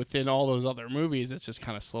too within all those other movies. It just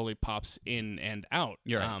kind of slowly pops in and out.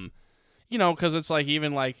 You're right. Because it's like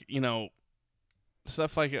even like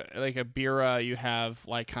stuff like Abira, you have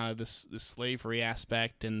like kind of this slavery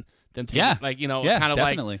aspect, and then kind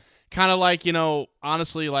of like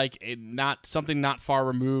honestly like not far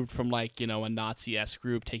removed from like a Nazi-esque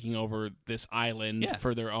group taking over this island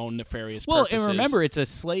for their own nefarious purposes. And remember, it's a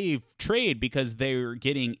slave trade because they're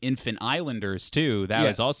getting infant islanders too. That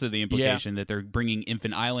was also the implication that they're bringing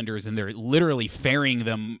infant islanders and they're literally ferrying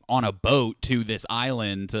them on a boat to this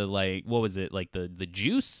island to like, what was it, like the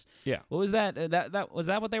juice? Yeah. What was that? That was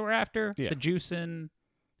that what they were after? Yeah. The juice in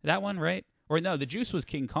that one, right? Or no, the juice was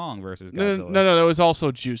King Kong versus Godzilla. No, there was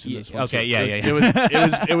also juice in this one. Okay,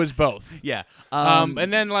 It was both. Yeah.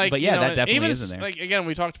 And then like, but that definitely is in there. Like again,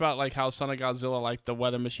 we talked about like how Son of Godzilla, like the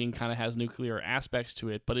weather machine, kind of has nuclear aspects to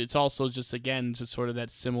it, but it's also just sort of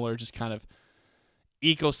that similar, just kind of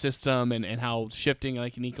ecosystem and how shifting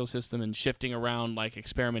like an ecosystem and shifting around like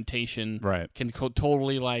experimentation can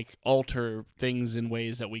totally like alter things in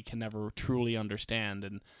ways that we can never truly understand.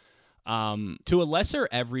 And to a lesser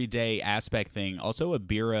everyday aspect thing, also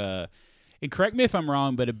Abira, and correct me if I'm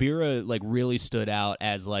wrong, but Abira like really stood out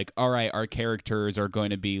as like, all right, our characters are going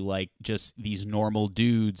to be like just these normal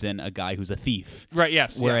dudes and a guy who's a thief. Right,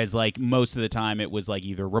 yes. Whereas like most of the time it was like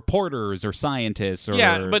either reporters or scientists or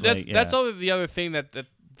but that's the other thing that the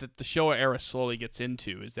Showa era slowly gets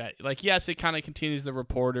into is that like yes, it kind of continues the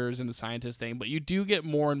reporters and the scientist thing, but you do get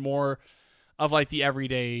more and more of like the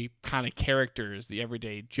everyday kind of characters, the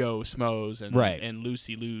everyday Joe Schmoes and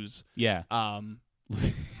Lucy Liu's. Yeah.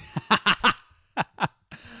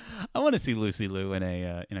 I want to see Lucy Liu in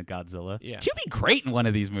a Godzilla. Yeah, she'd be great in one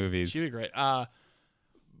of these movies. She'd be great. But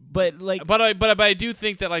I do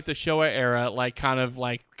think that like the Showa era like kind of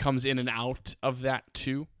like comes in and out of that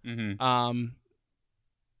too. Mm-hmm.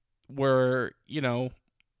 Where you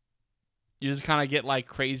just kind of get like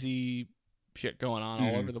crazy shit going on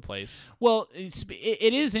all over the place. Well,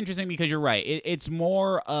 it is interesting because you're right. It's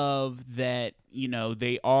more of that.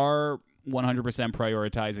 They are 100%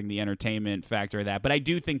 prioritizing the entertainment factor of that, but I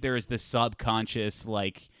do think there is this subconscious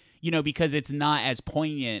like because it's not as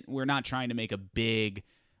poignant. We're not trying to make a big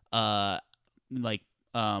point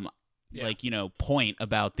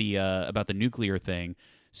about the nuclear thing,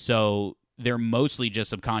 so they're mostly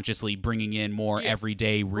just subconsciously bringing in more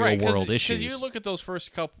everyday real world issues. Because you look at those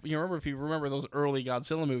first couple, if you remember those early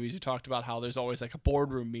Godzilla movies, you talked about how there's always like a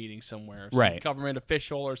boardroom meeting somewhere, some government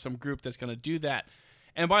official or some group that's going to do that.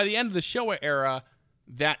 And by the end of the Showa era,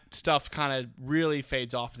 that stuff kind of really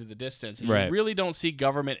fades off into the distance. And you really don't see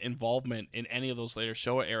government involvement in any of those later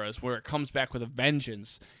Showa eras, where it comes back with a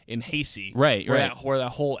vengeance in Heisei. Where that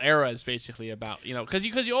whole era is basically about,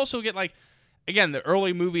 because you also get like, again, the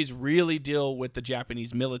early movies really deal with the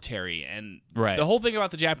Japanese military, and the whole thing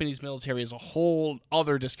about the Japanese military is a whole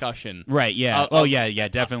other discussion. Right, yeah.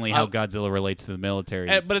 Definitely how Godzilla relates to the military.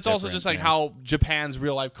 But it's also just like how Japan's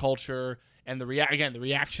real-life culture and the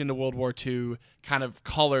reaction to World War II kind of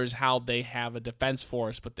colors how they have a defense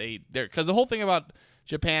force, but because the whole thing about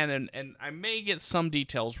Japan, and I may get some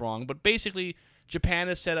details wrong, but basically Japan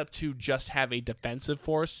is set up to just have a defensive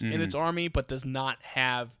force in its army, but does not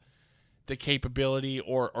have the capability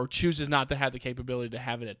or chooses not to have the capability to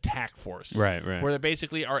have an attack force. Right. Where they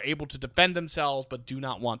basically are able to defend themselves but do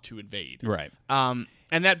not want to invade. Right. And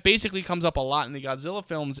that basically comes up a lot in the Godzilla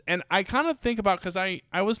films. And I kind of think about, because I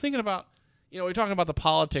was thinking about, we're talking about the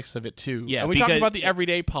politics of it too. Yeah. And we're talking about the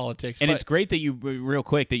everyday politics. And it's great that you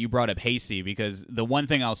brought up Heisei, because the one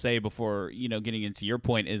thing I'll say before, getting into your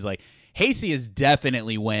point is like, Heisei is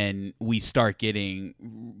definitely when we start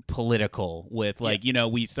getting political with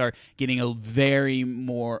we start getting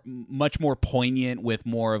much more poignant with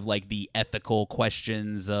more of like the ethical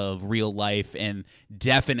questions of real life, and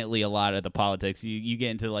definitely a lot of the politics. You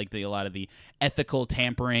get into like a lot of the ethical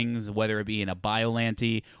tamperings, whether it be in a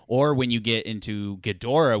Biollante or when you get into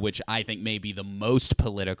Ghidorah, which I think may be the most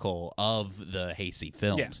political of the Heisei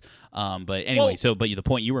films. Yeah. But anyway, but the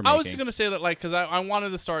point you were making. I was just going to say that because I wanted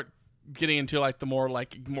to start getting into like the more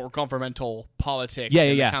governmental politics,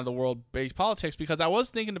 kind of the world-based politics, because I was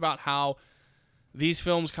thinking about how these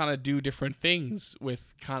films kind of do different things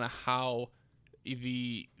with kind of how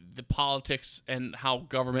the politics and how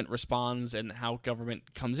government responds and how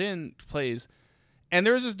government comes in plays. And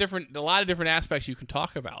there's a lot of different aspects you can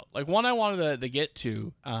talk about. Like one I wanted to get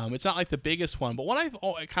to, it's not like the biggest one, but one I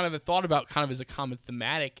kind of thought about kind of as a common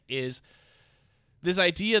thematic is this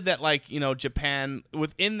idea that Japan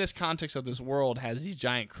within this context of this world has these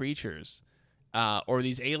giant creatures, or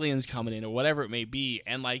these aliens coming in or whatever it may be,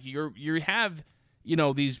 and like you have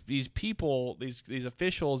these people, these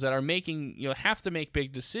officials that are making have to make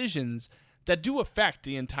big decisions that do affect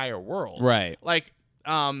the entire world. Right. Like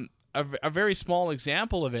a very small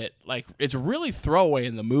example of it, like it's really throwaway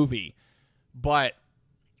in the movie, but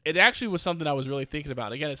it actually was something I was really thinking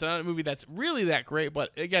about. Again, it's not a movie that's really that great, but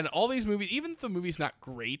again, all these movies, even if the movie's not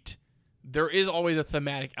great, there is always a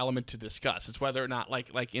thematic element to discuss. It's whether or not, like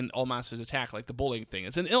in All Monsters Attack, like the bullying thing,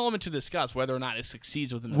 it's an element to discuss whether or not it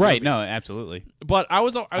succeeds within the movie. Right, no, absolutely. But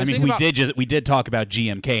we did talk about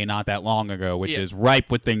GMK not that long ago, which is ripe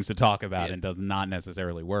with things to talk about and does not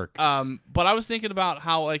necessarily work. But I was thinking about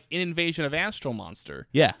how, like, in Invasion of Astro Monster,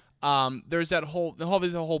 there's that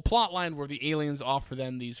whole plot line where the aliens offer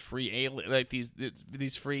them these free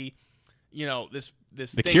these free, cures,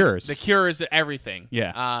 to everything.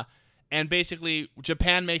 Yeah. And basically,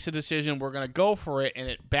 Japan makes a decision, we're going to go for it, and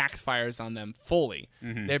it backfires on them fully.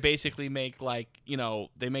 Mm-hmm. They basically make,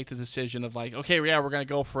 they make the decision of, okay, yeah, we're going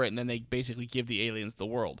to go for it, and then they basically give the aliens the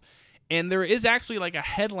world. And there is actually, a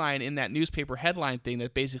headline in that newspaper headline thing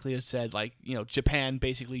that basically has said, Japan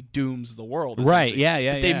basically dooms the world. Right,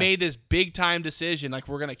 yeah. They made this big-time decision,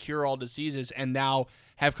 we're going to cure all diseases, and now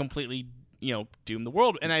have completely, doomed the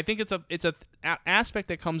world. And I think it's a aspect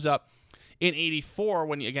that comes up in 84,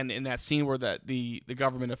 when again in that scene where the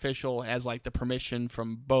government official has the permission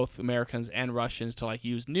from both Americans and Russians to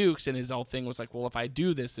use nukes, and his whole thing was well, if I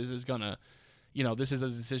do this, this is gonna, this is a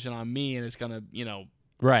decision on me, and it's gonna,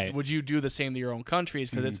 right. Would you do the same to your own countries?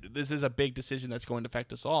 Because this is a big decision that's going to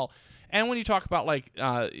affect us all. And when you talk about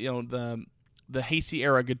the Heisei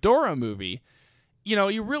era Ghidorah movie,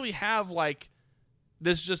 you really have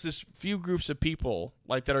this few groups of people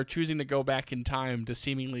that are choosing to go back in time to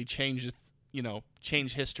seemingly change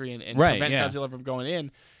history and right, prevent yeah. Godzilla from going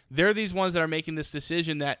in. They're these ones that are making this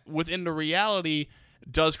decision that within the reality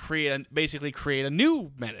does basically create a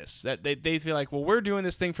new menace. That they feel we're doing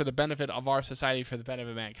this thing for the benefit of our society, for the benefit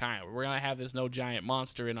of mankind. We're gonna have this no giant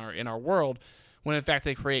monster in our world, when in fact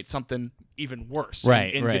they create something even worse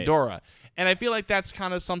in Ghidorah. And I feel that's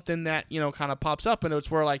kind of something that kind of pops up, and it's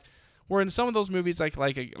where in some of those movies, like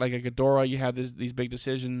a Ghidorah, you have these big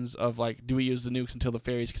decisions of do we use the nukes until the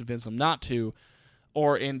fairies convince them not to,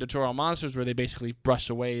 or in Dotoro Monsters, where they basically brush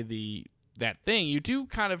away that thing. You do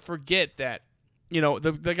kind of forget that the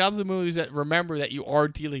Godzilla movies that remember that you are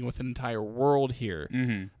dealing with an entire world here.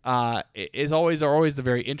 Are always the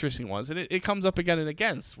very interesting ones, and it comes up again and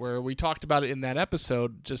again. Where we talked about it in that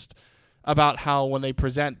episode, just about how when they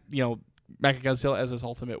present Mechagodzilla as his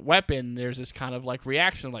ultimate weapon, there's this kind of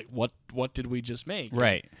reaction, what did we just make?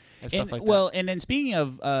 Right. And stuff like that. And then speaking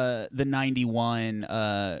of the 91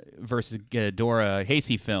 versus Ghidorah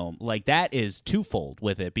Heisei film, that is twofold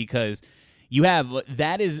with it, because you have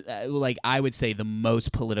that is I would say the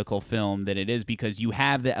most political film that it is, because you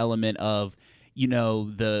have the element of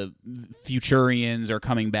the Futurians are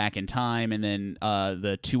coming back in time, and then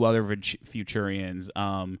the two other Futurians,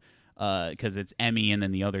 because it's Emmy and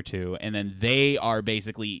then the other two, and then they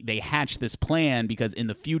hatch this plan, because in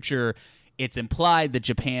the future it's implied that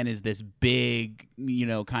Japan is this big,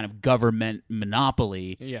 kind of government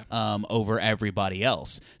monopoly over everybody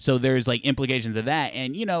else. So there's implications of that.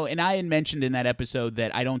 And, and I had mentioned in that episode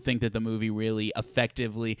that I don't think that the movie really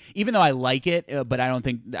effectively, even though I like it, but I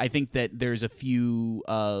think that there's a few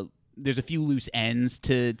loose ends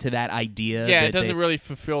to that idea. Yeah, it doesn't really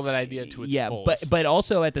fulfill that idea to its fullest. But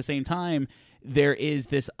also at the same time, there is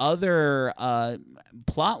this other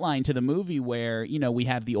plot line to the movie where, we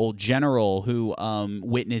have the old general who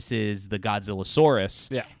witnesses the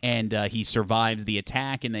Godzillasaurus, and he survives the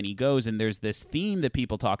attack, and then he goes, and there's this theme that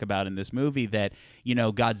people talk about in this movie that,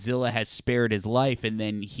 Godzilla has spared his life, and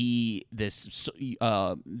then this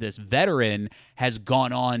veteran has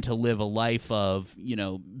gone on to live a life of,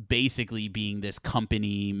 basically being this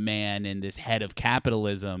company man and this head of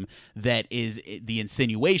capitalism that is, the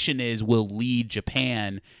insinuation is, will lead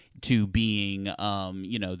Japan to being,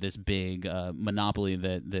 this big monopoly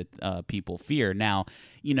that people fear. Now,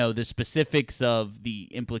 the specifics of the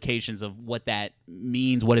implications of what that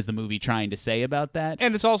means. What is the movie trying to say about that?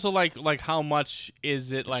 And it's also how much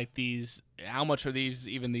is it how much are these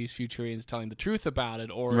Futurians telling the truth about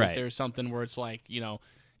it, or is there something where it's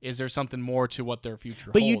is there something more to what their future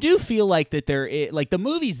holds? But you do feel that there is, the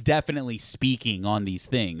movie's definitely speaking on these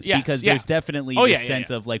things, because there's definitely this sense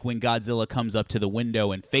of when Godzilla comes up to the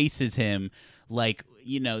window and faces him, and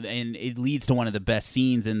it leads to one of the best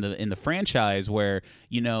scenes in the franchise where,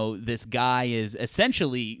 this guy is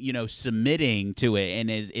essentially, submitting to it. And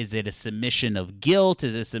is it a submission of guilt?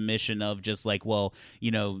 Is it a submission of just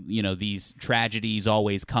these tragedies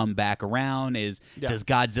always come back around? Does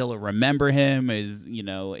Godzilla remember him? Is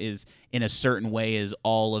in a certain way is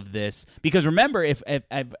all of this? Because remember, if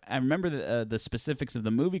I remember the specifics of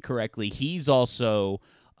the movie correctly, he's also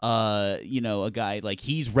a guy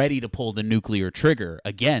he's ready to pull the nuclear trigger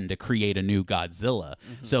again to create a new Godzilla.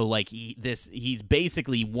 Mm-hmm. So he's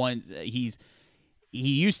basically he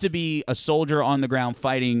used to be a soldier on the ground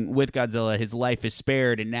fighting with Godzilla. His life is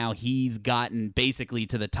spared, and now he's gotten basically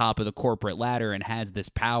to the top of the corporate ladder and has this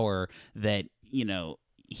power that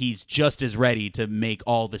he's just as ready to make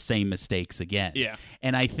all the same mistakes again. Yeah.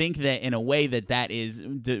 And I think that in a way that is,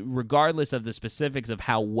 regardless of the specifics of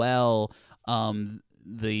how well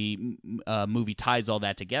the movie ties all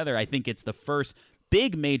that together, I think it's the first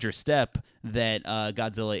big major step that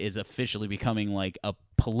Godzilla is officially becoming a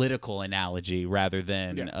political analogy rather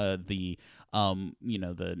than the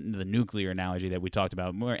the nuclear analogy that we talked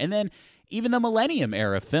about more. And then even the Millennium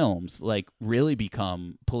era films like really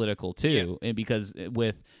become political too, and because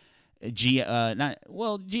with GMK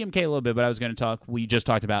a little bit, but we just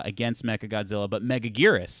talked about Against Mechagodzilla, but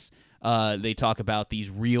Megaguirus. They talk about these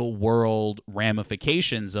real world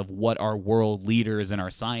ramifications of what our world leaders and our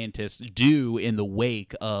scientists do in the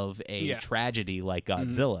wake of a tragedy like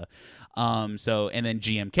Godzilla. And then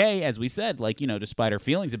GMK, as we said, despite our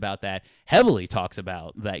feelings about that, heavily talks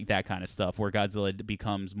about that kind of stuff, where Godzilla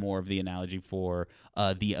becomes more of the analogy for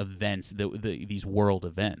the events, these world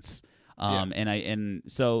events.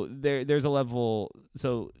 So there's a level.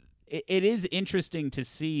 So it is interesting to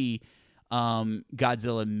see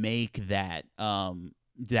Godzilla make that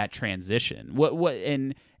transition. What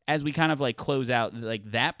and as we kind of close out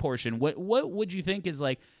that portion, what would you think is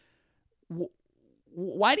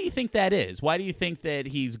why do you think that is? Why do you think that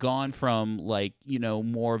he's gone from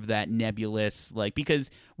more of that nebulous, because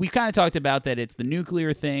we've kind of talked about that it's the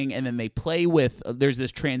nuclear thing, and then they play with there's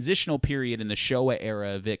this transitional period in the Showa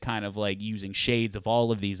era of it kind of using shades of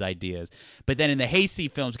all of these ideas. But then in the Heisei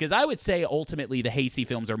films, because I would say ultimately the Heisei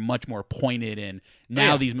films are much more pointed, and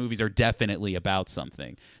now these movies are definitely about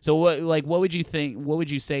something. So what would you think? What would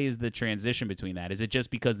you say is the transition between that? Is it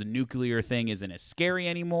just because the nuclear thing isn't as scary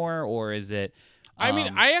anymore, or is it? I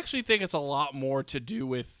mean, I actually think it's a lot more to do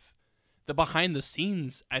with the behind the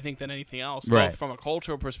scenes, I think, than anything else, both from a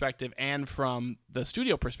cultural perspective and from the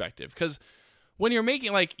studio perspective. Because when you're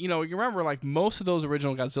making, you remember, most of those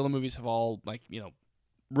original Godzilla movies have all,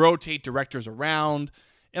 rotate directors around.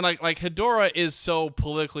 And, Hedorah is so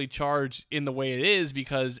politically charged in the way it is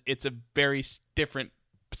because it's a very different,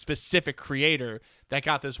 specific creator that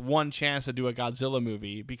got this one chance to do a Godzilla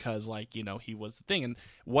movie because, he was the thing. And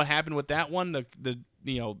what happened with that one?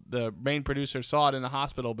 The main producer saw it in the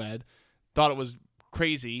hospital bed, thought it was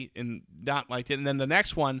crazy, and not liked it. And then the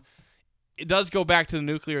next one, it does go back to the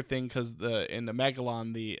nuclear thing because in the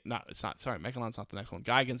Megalon, Megalon's not the next one.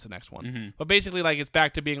 Gigan's the next one. Mm-hmm. But basically, it's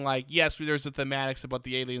back to being yes, there's the thematics of what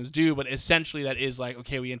the aliens do, but essentially that is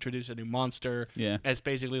okay, we introduce a new monster. Yeah. And it's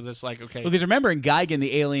basically just okay. Because remember in Gigan,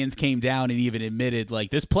 the aliens came down and even admitted,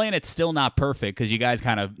 this planet's still not perfect because you guys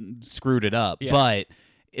kind of screwed it up, but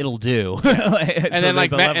it'll do. Yeah. And then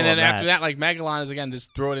after that, Megalon is again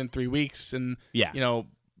just throw it in 3 weeks and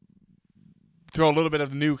throw a little bit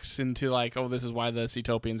of nukes into this is why the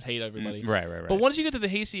Seatopians hate everybody. Right. But once you get to the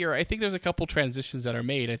Heisei era, I think there's a couple transitions that are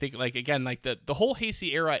made. I think the whole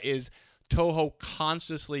Heisei era is Toho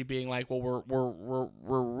consciously being we're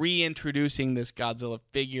reintroducing this Godzilla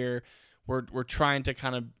figure. We're trying to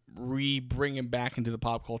kind of bring him back into the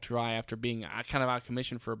pop culture eye after being kind of out of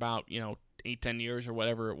commission for about 8-10 years or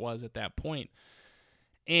whatever it was at that point.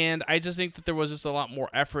 And I just think that there was just a lot more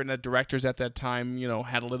effort, and that directors at that time,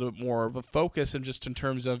 had a little bit more of a focus, and just in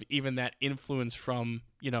terms of even that influence from,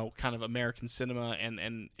 kind of American cinema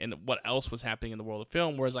and what else was happening in the world of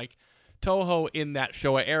film. Whereas Toho in that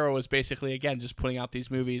Showa era was basically, again, just putting out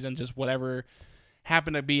these movies, and just whatever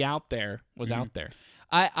happened to be out there was out there.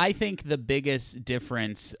 I think the biggest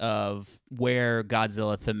difference of where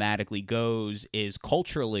Godzilla thematically goes is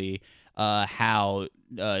culturally how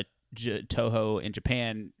Toho in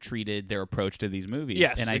Japan treated their approach to these movies.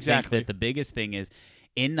 Yes, and I exactly. think that the biggest thing is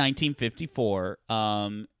in 1954,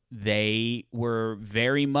 they were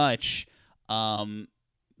very much,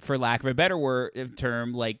 for lack of a better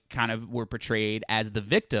term, kind of were portrayed as the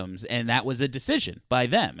victims, and that was a decision by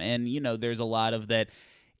them. And there's a lot of that,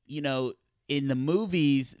 in the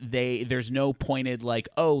movies, there's no pointed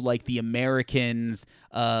the Americans,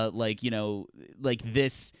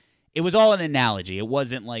 this. It was all an analogy. It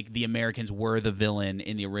wasn't the Americans were the villain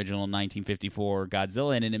in the original 1954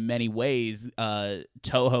 Godzilla, and in many ways,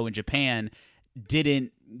 Toho in Japan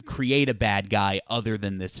didn't create a bad guy other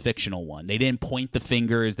than this fictional one. They didn't point the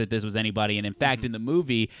fingers that this was anybody, and in fact, in the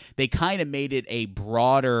movie, they kind of made it a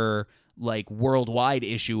broader worldwide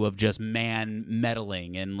issue of just man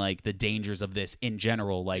meddling and the dangers of this in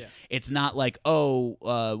general. It's not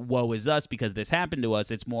woe is us because this happened to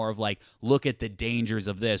us. It's more of look at the dangers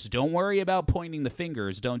of this. Don't worry about pointing the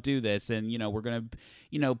fingers. Don't do this. And we're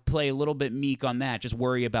gonna play a little bit meek on that. Just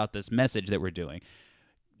worry about this message that we're doing.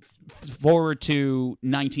 Forward to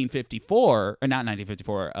 1954 or not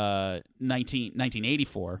 1954,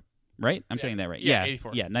 1984. Right? I'm saying that right. Yeah,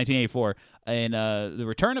 84. Yeah, 1984. And The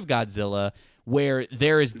Return of Godzilla, where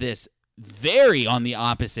there is this very on the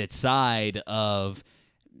opposite side of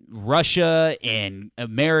Russia and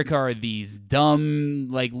America are these dumb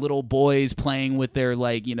like little boys playing with their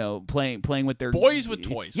like playing with their boys with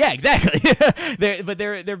toys. Yeah, exactly.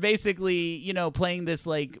 they're basically playing this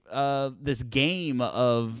like this game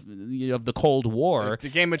of the Cold War, the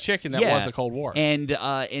game of chicken that was the Cold War, and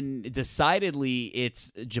decidedly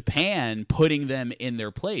it's Japan putting them in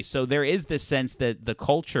their place. So there is this sense that the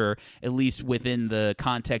culture, at least within the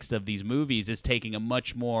context of these movies, is taking a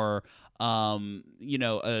much more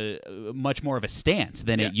much more of a stance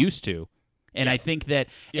than it used to. And I think that,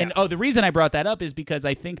 and the reason I brought that up is because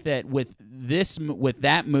I think that with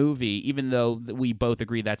that movie, even though we both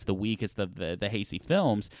agree that's the weakest of the Heisei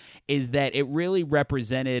films, is that it really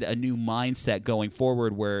represented a new mindset going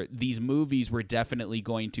forward, where these movies were definitely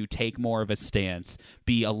going to take more of a stance,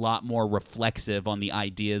 be a lot more reflexive on the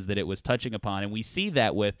ideas that it was touching upon, and we see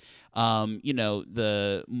that with.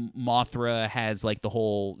 The Mothra has like the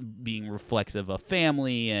whole being reflexive of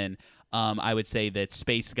family, and I would say that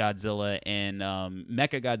Space Godzilla and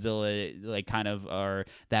Mecha Godzilla like kind of are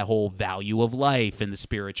that whole value of life and the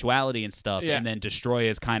spirituality and stuff. And then Destroya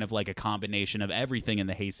is kind of like a combination of everything in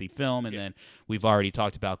the Heisei film. And then we've already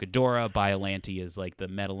talked about Ghidorah. Biollante is like the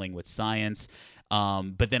meddling with science.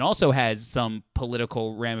 But then also has some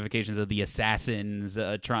political ramifications of the assassins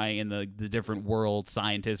trying in the different world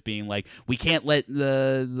scientists being like, we can't let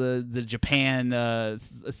the Japan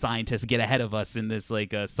scientists get ahead of us in this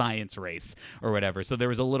like science race or whatever. So there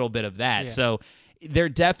was a little bit of that. So there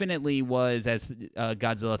definitely was, as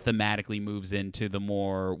Godzilla thematically moves into the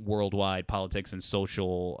more worldwide politics and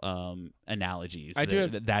social analogies.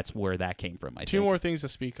 That's where that came from. I think. Two more things to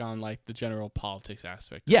speak on, like the general politics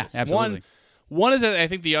aspect. Yeah, absolutely. One is that I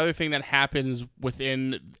think the other thing that happens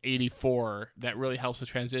within 84 that really helps the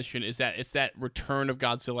transition is that it's that return of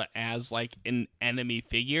Godzilla as like an enemy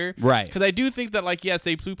figure. Right. Because I do think that like, yes,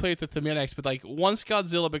 they do play with the thematics, but like once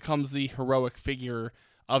Godzilla becomes the heroic figure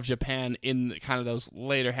of Japan in kind of those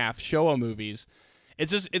later half Showa movies,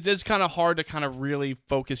 it's just kind of hard to kind of really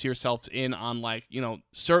focus yourself in on like,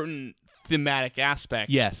 certain thematic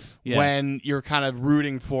aspects. Yes. Yeah. When you're kind of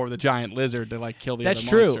rooting for the giant lizard to like kill the other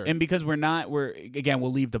monster. That's true. And because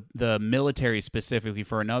we'll leave the military specifically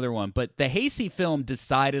for another one, but the Heisei film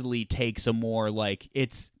decidedly takes a more like,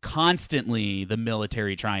 it's constantly the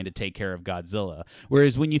military trying to take care of Godzilla.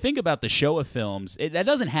 Whereas when you think about the Showa films, that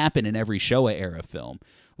doesn't happen in every Showa era film.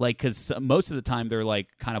 Like, because most of the time they're like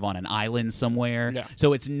kind of on an island somewhere. Yeah.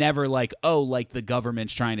 So it's never like, like the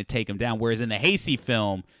government's trying to take them down. Whereas in the Heisei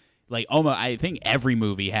film, like almost, I think every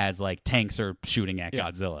movie has like tanks are shooting at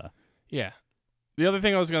Godzilla. Yeah. The other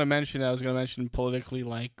thing I was going to mention politically,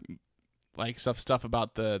 like stuff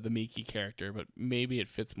about the Miki character, but maybe it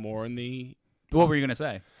fits more in the. What were you going to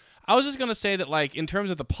say? I was just going to say that like in terms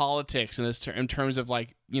of the politics and in terms of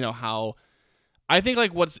like how I think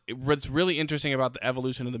like what's really interesting about the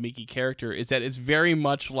evolution of the Miki character is that it's very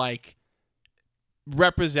much like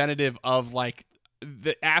representative of like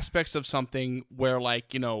the aspects of something where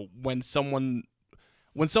like when someone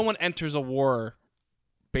enters a war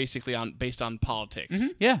basically based on politics.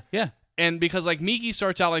 Yeah And because like Miki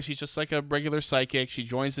starts out like she's just like a regular psychic, she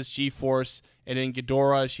joins this G-Force, and in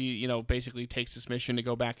Ghidorah she basically takes this mission to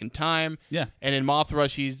go back in time, and in Mothra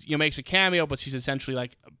she's makes a cameo, but she's essentially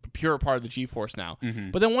like a pure part of the G-Force now.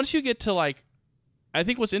 But then once you get to like, I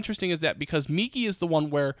think what's interesting is that because Miki is the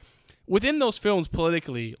one where within those films,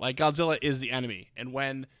 politically, like Godzilla is the enemy, and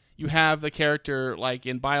when you have the character like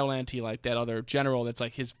in Biollante, like that other general, that's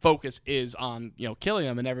like his focus is on killing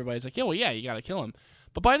him, and everybody's like, you gotta kill him.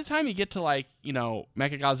 But by the time you get to like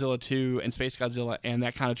Mechagodzilla 2 and Space Godzilla and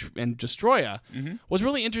that kind of and Destroya, what's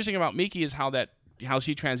really interesting about Miki is how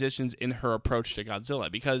she transitions in her approach to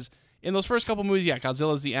Godzilla, because in those first couple movies,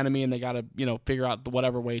 Godzilla's the enemy, and they gotta figure out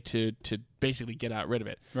whatever way to basically get rid of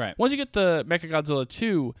it. Right. Once you get the Mechagodzilla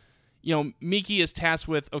 2. Miki is tasked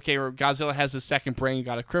with, Godzilla has his second brain, you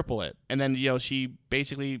got to cripple it. And then, she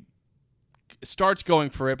basically starts going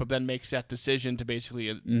for it, but then makes that decision to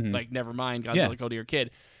basically, like, never mind, Godzilla, go to your kid.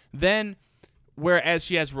 Then, whereas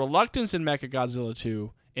she has reluctance in Mechagodzilla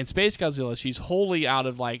 2, in Space Godzilla, she's wholly out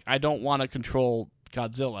of, like, I don't want to control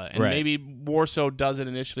Godzilla. And maybe more so does it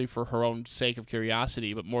initially for her own sake of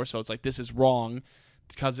curiosity, but more so it's like, this is wrong.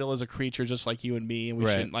 Godzilla is a creature just like you and me, and we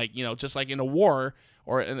shouldn't, like, just like in a war,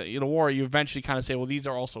 or in a war, you eventually kind of say, well, these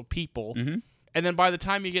are also people. And then by the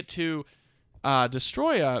time you get to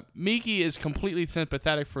Destroya, Miki is completely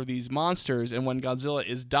sympathetic for these monsters, and when Godzilla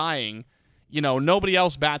is dying, nobody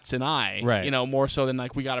else bats an eye, more so than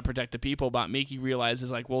like, we got to protect the people. But Miki realizes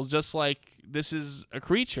like, well, just like this is a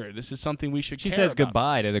creature, this is something we should care about. She says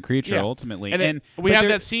goodbye to the creature ultimately. And we have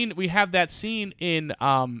that scene in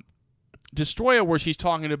Destroyer, where she's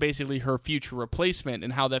talking to basically her future replacement,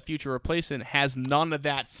 and how that future replacement has none of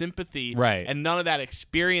that sympathy and none of that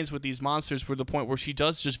experience with these monsters, for the point where she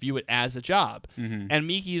does just view it as a job. And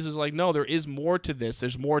Miki's is like, no, there is more to this.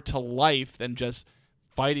 There's more to life than just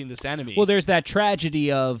fighting this enemy. Well, there's that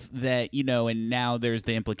tragedy of that, and now there's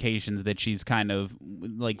the implications that she's kind of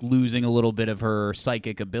like losing a little bit of her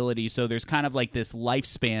psychic ability. So there's kind of like this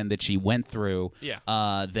lifespan that she went through.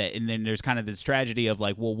 And then there's kind of this tragedy of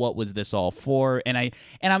like, well, what was this all for? And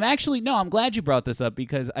I'm glad you brought this up,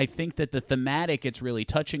 because I think that the thematic it's really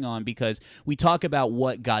touching on, because we talk about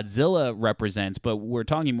what Godzilla represents, but we're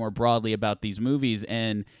talking more broadly about these movies.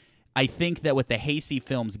 And I think that what the Heisei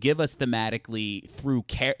films give us thematically through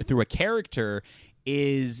a character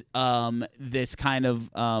is this kind of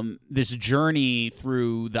this journey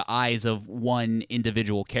through the eyes of one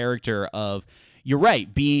individual character of, you're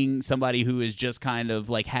right, being somebody who is just kind of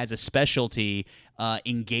like has a specialty,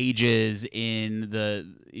 engages in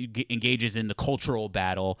the cultural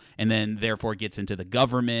battle, and then therefore gets into the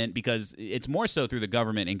government, because it's more so through the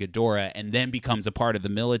government in Ghidorah, and then becomes a part of the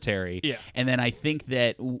military. And then I think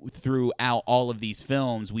that throughout all of these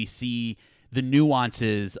films, we see the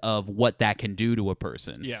nuances of what that can do to a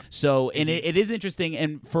person. So, and it is interesting,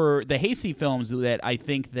 and for the Heisei films that I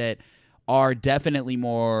think that are definitely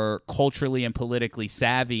more culturally and politically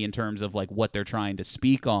savvy in terms of like what they're trying to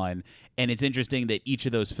speak on. And it's interesting that each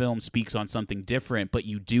of those films speaks on something different, but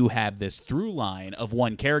you do have this through line of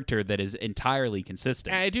one character that is entirely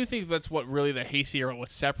consistent. And I do think that's what really the Heisei era,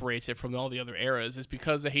 what separates it from all the other eras, is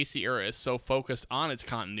because the Heisei era is so focused on its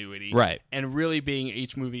continuity. And really being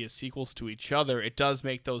each movie is sequels to each other, it does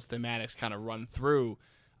make those thematics kind of run through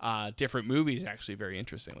different movies actually very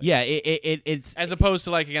interestingly. It's as opposed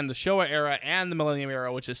to like, again, the Showa era and the Millennium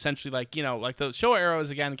era, which is essentially like, like the Showa era is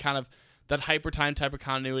again kind of that hyper time type of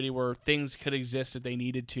continuity where things could exist if they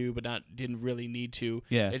needed to, but didn't really need to.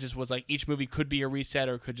 It just was like each movie could be a reset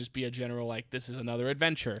or could just be a general like, this is another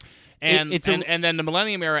adventure. And and then the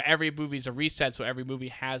Millennium era, every movie's a reset, so every movie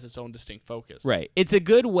has its own distinct focus. It's a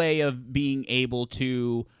good way of being able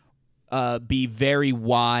to be very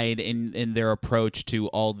wide in their approach to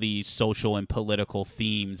all these social and political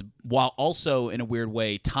themes, while also, in a weird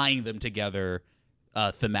way, tying them together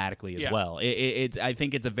thematically as well. I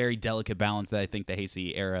think it's a very delicate balance that I think the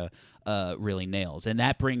Heisei era really nails. And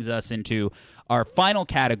that brings us into our final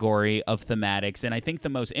category of thematics, and I think the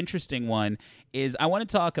most interesting one is I want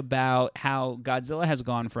to talk about how Godzilla has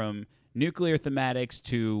gone from nuclear thematics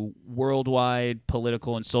to worldwide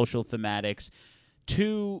political and social thematics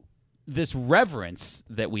to this reverence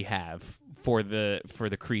that we have for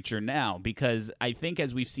the creature now, because I think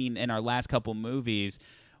as we've seen in our last couple movies,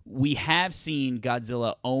 we have seen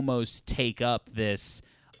Godzilla almost take up this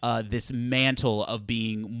mantle of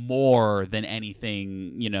being more than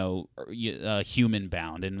anything, human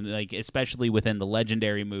bound, and like especially within the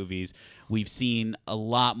legendary movies, we've seen a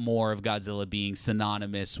lot more of Godzilla being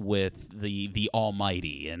synonymous with the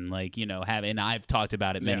Almighty, and like and I've talked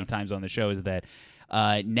about it many times on the show, is that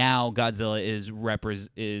now Godzilla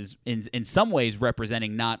is in some ways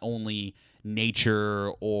representing not only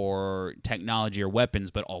nature or technology or weapons,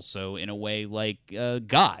 but also in a way like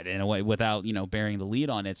God, in a way without bearing the lead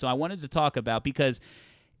on it. So I wanted to talk about, because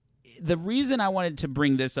the reason I wanted to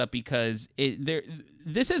bring this up, because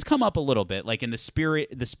this has come up a little bit, like in the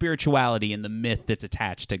spirituality and the myth that's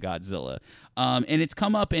attached to Godzilla, and it's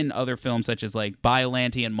come up in other films such as like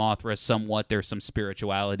Biollante and Mothra. Somewhat, there's some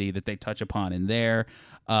spirituality that they touch upon in there.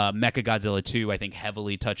 Mechagodzilla 2, I think,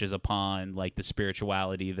 heavily touches upon like the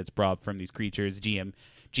spirituality that's brought from these creatures.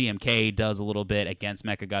 GMK does a little bit against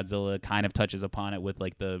Mechagodzilla, kind of touches upon it with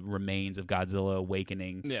like the remains of Godzilla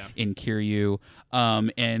awakening in Kiryu.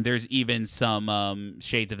 And there's even some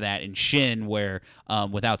shades of that in Shin, where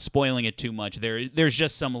without spoiling it too much, there's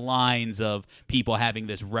just some lines of people having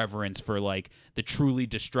this reverence for like the truly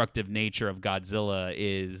destructive nature of Godzilla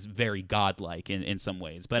is very godlike in some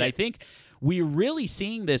ways. But I think we're really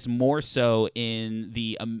seeing this more so in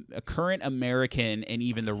the current American and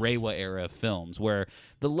even the Reiwa era of films, where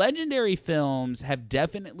the legendary films have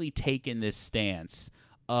definitely taken this stance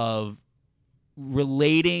of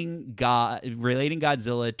relating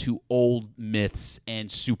Godzilla to old myths and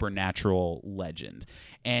supernatural legend.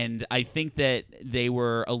 And I think that they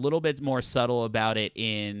were a little bit more subtle about it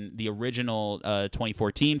in the original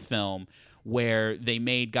 2014 film, where they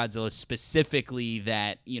made Godzilla specifically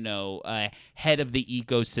that, head of the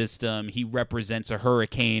ecosystem. He represents a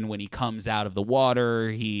hurricane when he comes out of the water.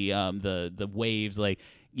 He the waves, like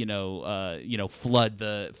flood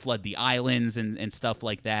the islands and stuff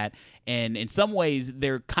like that. And in some ways,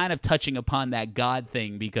 they're kind of touching upon that God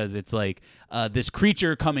thing, because it's like this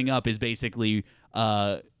creature coming up is basically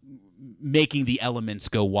making the elements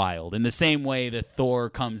go wild. In the same way that Thor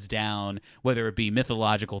comes down, whether it be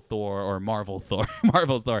mythological Thor or Marvel's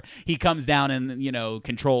Thor, he comes down and,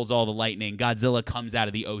 controls all the lightning. Godzilla comes out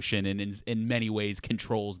of the ocean and in many ways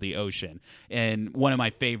controls the ocean. And one of my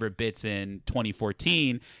favorite bits in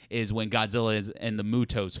 2014 is when Godzilla and the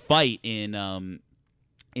Mutos fight in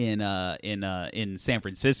San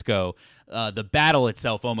Francisco. The battle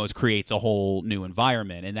itself almost creates a whole new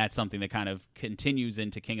environment, and that's something that kind of continues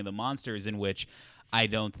into King of the Monsters, in which I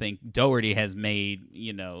don't think Dougherty has made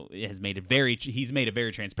it very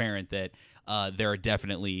transparent that there are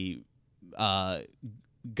definitely God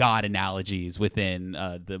analogies within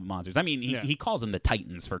the monsters. I mean, he calls them the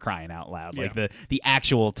Titans, for crying out loud, like the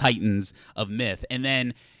actual Titans of myth. And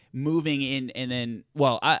then moving in, and then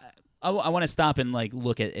I want to stop and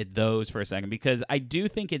look at those for a second, because I do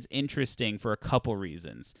think it's interesting for a couple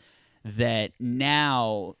reasons, that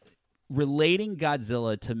now relating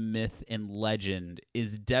Godzilla to myth and legend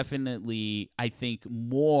is definitely, I think,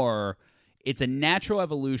 it's a natural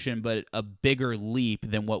evolution, but a bigger leap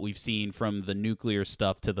than what we've seen from the nuclear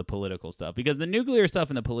stuff to the political stuff, because the nuclear stuff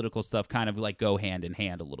and the political stuff kind of go hand in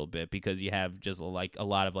hand a little bit, because you have just a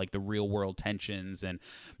lot of the real world tensions and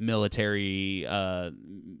military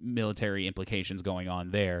implications going on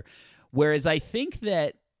there. Whereas I think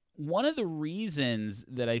that one of the reasons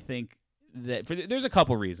that there's a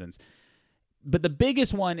couple reasons, but the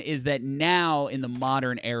biggest one is that now in the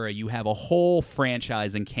modern era, you have a whole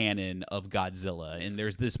franchise and canon of Godzilla, and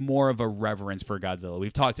there's this more of a reverence for Godzilla.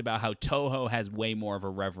 We've talked about how Toho has way more of a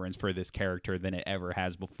reverence for this character than it ever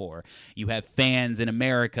has before. You have fans in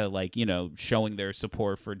America, showing their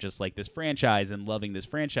support for just this franchise and loving this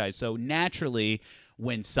franchise. So naturally,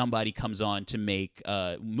 when somebody comes on to make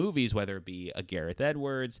movies, whether it be a Gareth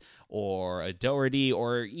Edwards or a Dougherty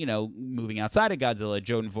or, moving outside of Godzilla,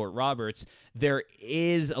 Jordan Vogt-Roberts, there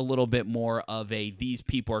is a little bit more of these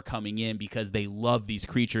people are coming in because they love these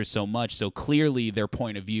creatures so much. So clearly their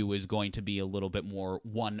point of view is going to be a little bit more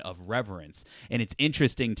one of reverence. And it's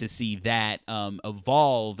interesting to see that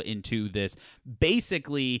evolve into this,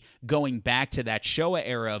 basically going back to that Showa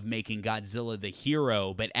era of making Godzilla the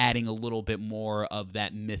hero, but adding a little bit more of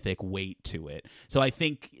that mythic weight to it. So I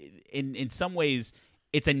think in some ways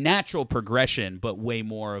it's a natural progression, but way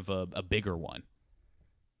more of a bigger one.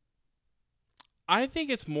 I think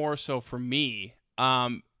it's more so for me.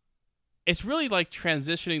 It's really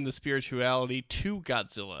transitioning the spirituality to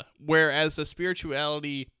Godzilla, whereas the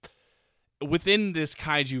spirituality within this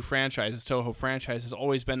kaiju franchise, this Toho franchise, has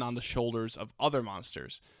always been on the shoulders of other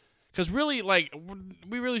monsters. Because really,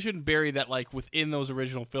 we really shouldn't bury that, within those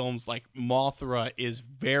original films, Mothra is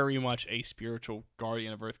very much a spiritual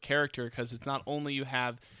guardian of Earth character, because it's not only you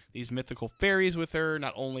have these mythical fairies with her,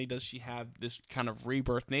 not only does she have this kind of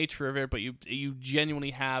rebirth nature of it, but you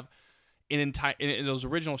genuinely have in those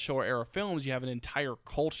original Showa era films, you have an entire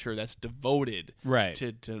culture that's devoted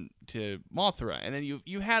to Mothra. And then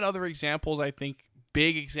you had other examples, I think,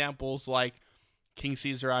 big examples like King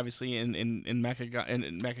Caesar, obviously, in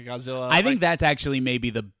Mechagodzilla. I think that's actually maybe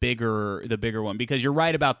the bigger one, because you're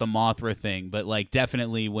right about the Mothra thing, but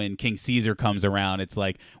definitely when King Caesar comes around, it's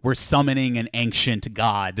we're summoning an ancient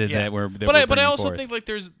god that we're. But I also forth. think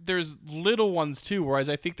there's little ones too, whereas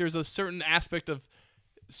I think there's a certain aspect of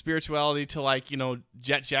spirituality to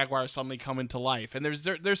Jet Jaguar suddenly coming to life, and there's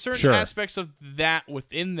certain aspects of that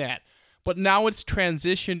within that, but now it's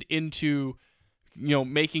transitioned into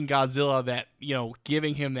making Godzilla that,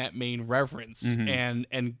 giving him that main reverence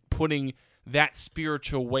and putting that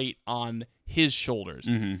spiritual weight on his shoulders.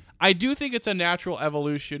 I do think it's a natural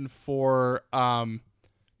evolution for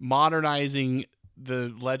modernizing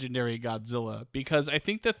the legendary Godzilla, because I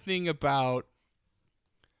think the thing about,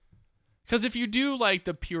 because if you do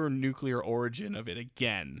the pure nuclear origin of it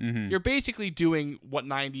again, you're basically doing what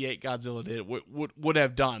 98 Godzilla did would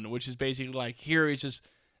have done, which is basically here is just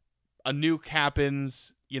a nuke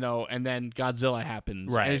happens, and then Godzilla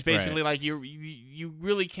happens. Right. And it's basically you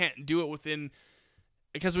really can't do it within,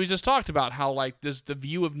 because we just talked about how there's the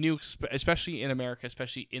view of nukes, especially in America,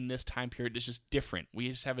 especially in this time period, is just different. We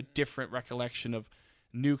just have a different recollection of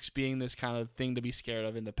nukes being this kind of thing to be scared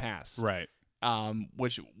of in the past. Right.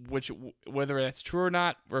 Which whether that's true or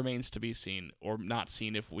not remains to be seen, or not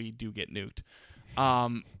seen if we do get nuked.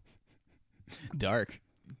 Dark.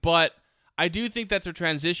 But I do think that's a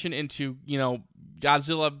transition into,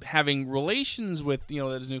 Godzilla having relations with,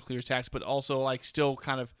 those nuclear attacks, but also still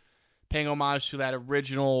kind of paying homage to that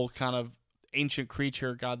original kind of ancient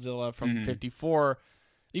creature Godzilla from 54,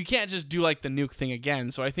 you can't just do like the nuke thing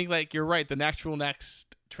again. So I think like you're right. The natural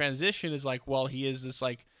next transition is like, well, he is this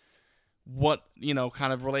like what, you know,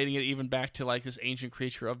 kind of relating it even back to like this ancient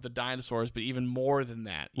creature of the dinosaurs, but even more than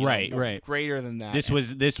that. Right. Greater than that.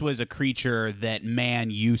 This was a creature that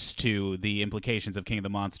man used to, the implications of King of the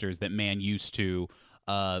Monsters, that man used to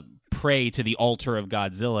pray to the altar of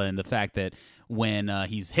Godzilla, and the fact that when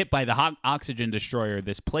he's hit by the oxygen destroyer,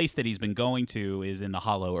 this place that he's been going to is in the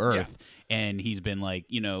Hollow Earth, and he's been like,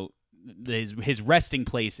 you know, his resting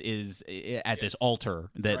place is at this altar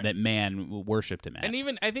that man worshipped him at. And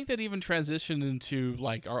even I think that even transitioned into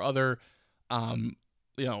like our other, you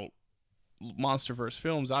know, MonsterVerse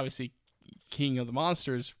films. Obviously, King of the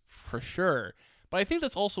Monsters for sure. But I think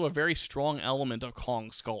that's also a very strong element of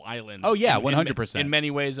Kong Skull Island. Oh yeah, 100%. In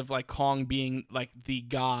many ways, of like Kong being like the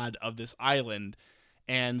god of this island,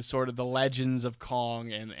 and sort of the legends of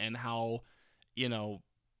Kong, and how, you know,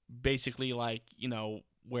 basically like, you know,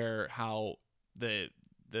 how the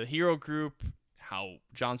hero group, how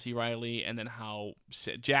John C. Reilly, and then how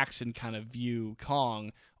Jackson kind of view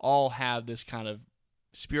Kong, all have this kind of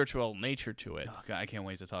spiritual nature to it. Oh God, I can't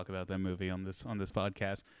wait to talk about that movie on this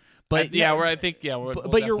podcast. But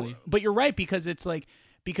you're right, because it's like,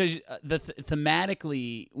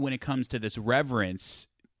 thematically when it comes to this reverence,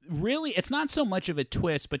 really it's not so much of a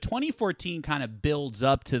twist, but 2014 kind of builds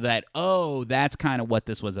up to that. Oh, that's kind of what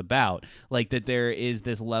this was about. Like that there is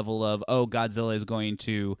this level of, oh, Godzilla is going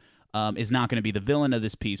to is not going to be the villain of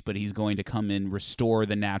this piece, but he's going to come and restore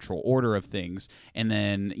the natural order of things. And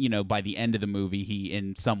then, you know, by the end of the movie, he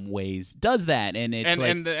in some ways does that. And it's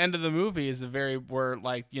and the end of the movie is where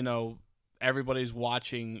like, you know, everybody's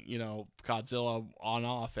watching, you know, Godzilla on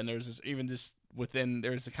off, and there's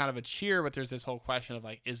there's a kind of a cheer, but there's this whole question of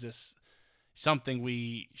like, is this something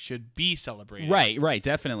we should be celebrating? Right,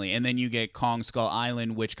 definitely. And then you get Kong Skull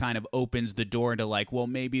Island, which kind of opens the door to like, well,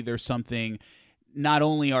 maybe there's something. Not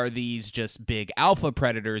only are these just big alpha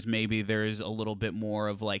predators, maybe there's a little bit more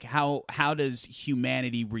of like how does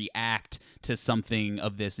humanity react to something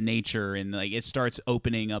of this nature, and like it starts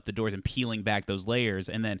opening up the doors and peeling back those layers,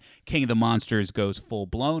 and then King of the Monsters goes full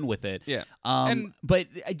blown with it. Yeah. But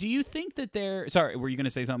do you think that sorry, were you going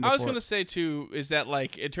to say something before? I was going to say too is that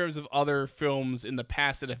like in terms of other films in the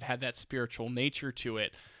past that have had that spiritual nature to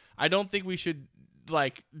it, I don't think we should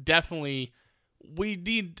like definitely. We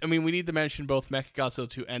need to mention both Mechagodzilla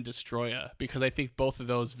 2 and Destroya, because I think both of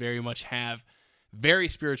those very much have very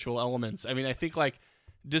spiritual elements. I mean, I think like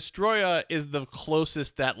Destroya is the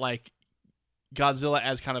closest that like Godzilla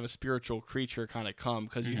as kind of a spiritual creature kind of come,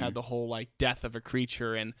 because you had the whole like death of a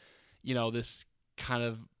creature, and you know this kind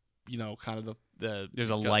of there's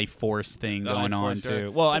a life force thing going on too.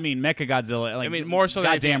 Right. Well, I mean, Mechagodzilla, like, I mean, more so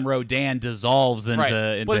goddamn Rodan dissolves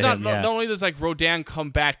into but it's him. Not only does like Rodan come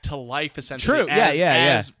back to life essentially. True.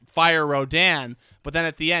 As Fire Rodan, but then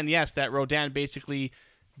at the end, yes, that Rodan basically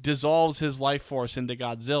dissolves his life force into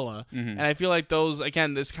Godzilla, and I feel like those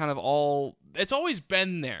again, this kind of it's always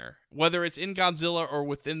been there, whether it's in Godzilla or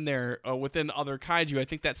within other kaiju. I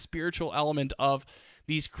think that spiritual element of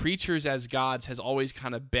these creatures as gods has always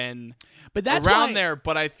kind of been around there,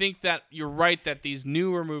 but I think that you're right that these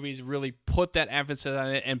newer movies really put that emphasis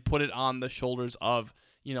on it and put it on the shoulders of,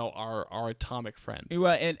 you know, our atomic friend.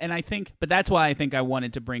 Well, and I think, but that's why I think I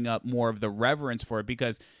wanted to bring up more of the reverence for it,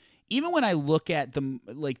 because even when I look at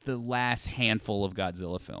the last handful of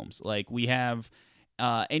Godzilla films, like we have.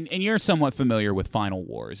 And you're somewhat familiar with Final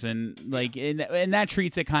Wars, and like and that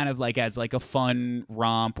treats it kind of like as like a fun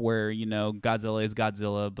romp where, you know, Godzilla is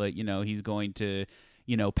Godzilla, but you know he's going to,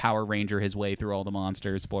 you know, Power Ranger his way through all the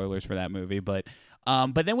monsters. Spoilers for that movie, but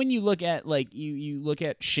then when you look at like you look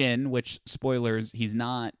at Shin, which spoilers, he's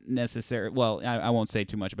not necessary. Well, I won't say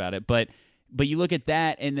too much about it, but you look at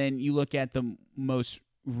that, and then you look at the most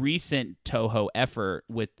recent Toho effort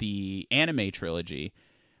with the anime trilogy.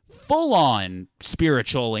 Full on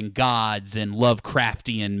spiritual and gods and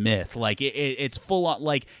Lovecraftian myth. Like it's full on,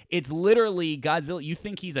 like it's literally Godzilla. You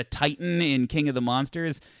think he's a Titan in King of the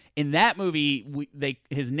Monsters? In that movie,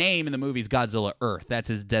 his name in the movie is Godzilla Earth. That's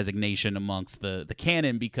his designation amongst the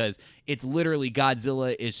canon, because it's literally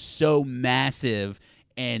Godzilla is so massive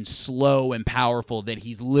and slow and powerful that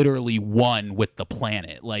he's literally one with the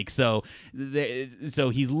planet. Like so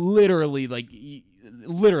he's literally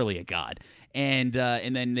a god. And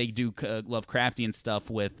then they do Lovecraftian stuff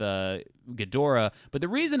with Ghidorah. But the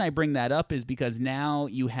reason I bring that up is because now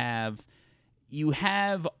you have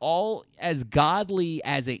all, as godly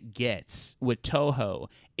as it gets with Toho,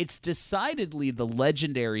 it's decidedly the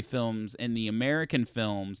legendary films and the American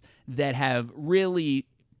films that have really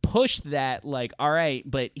push that, like, all right,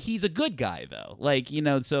 but he's a good guy though, like, you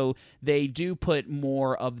know, so they do put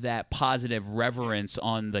more of that positive reverence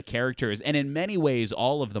on the characters, and in many ways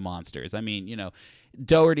all of the monsters. I mean, you know,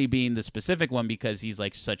 Doherty being the specific one because he's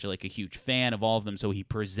like such a huge fan of all of them, so he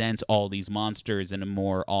presents all these monsters in a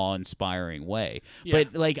more awe-inspiring way. Yeah.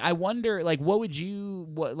 But like, I wonder, like, what would you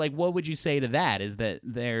say to that? Is that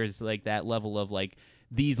there's like that level of like,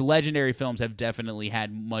 these legendary films have definitely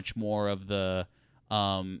had much more of the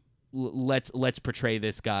let's portray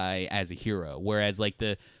this guy as a hero, whereas like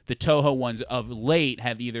the Toho ones of late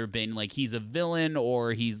have either been like he's a villain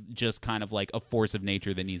or he's just kind of like a force of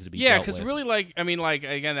nature that needs to be dealt with. Because really, like, I mean, like,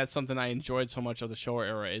 again, that's something I enjoyed so much of the Showa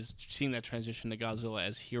era, is seeing that transition to Godzilla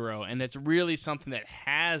as hero, and it's really something that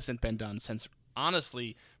hasn't been done since,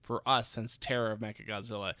 honestly, for us, since Terror of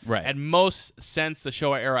Mechagodzilla. Right. At most, since the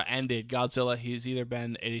Showa era ended, Godzilla, he's either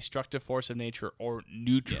been a destructive force of nature or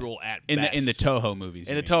neutral at best. In the Toho movies.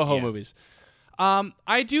 In the Toho movies.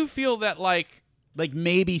 I do feel that, like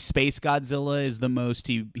maybe Space Godzilla is the most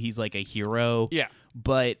he's like a hero. Yeah.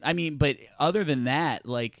 But I mean, but other than that,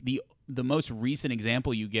 like the most recent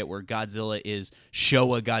example you get where Godzilla is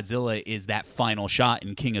Showa Godzilla is that final shot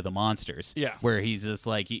in King of the Monsters. Yeah. Where he's just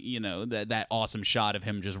like, you know, that awesome shot of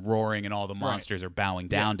him just roaring and all the monsters are bowing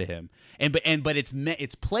down to him. But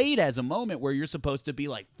it's played as a moment where you're supposed to be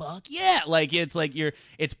like, fuck yeah. Like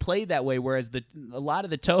it's played that way, whereas a lot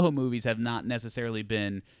of the Toho movies have not necessarily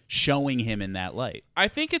been showing him in that light. I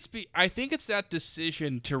think it's that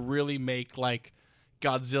decision to really make like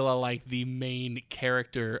Godzilla like the main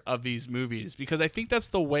character of these movies, because I think that's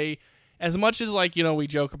the way, as much as like, you know, we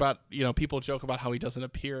joke about, you know, people joke about how he doesn't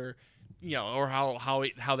appear, you know, or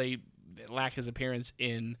how they lack his appearance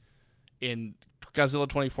in Godzilla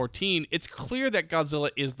 2014, it's clear that Godzilla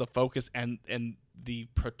is the focus and the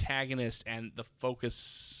protagonist and the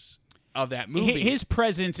focus of that movie. His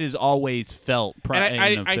presence is always felt in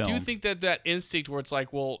the film. I do think that instinct where it's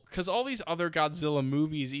like, well, because all these other Godzilla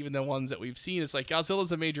movies, even the ones that we've seen, it's like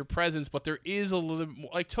Godzilla's a major presence, but there is a little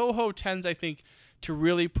more, like Toho tends, I think, to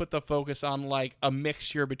really put the focus on like a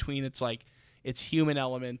mixture between its human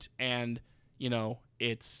element and, you know,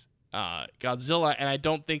 its Godzilla, and I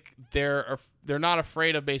don't think they're not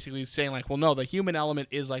afraid of basically saying like, well, no, the human element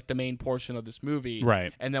is like the main portion of this movie,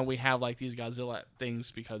 right? And then we have like these Godzilla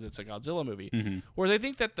things because it's a Godzilla movie. Mm-hmm. Whereas I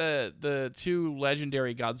think that the two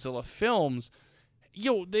legendary Godzilla films, you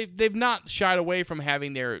know, they've not shied away from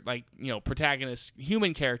having their, like, you know, protagonists,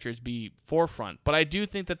 human characters be forefront, but I do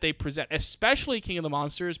think that they present, especially King of the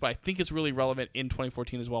Monsters, but I think it's really relevant in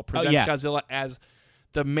 2014 as well, presents Godzilla as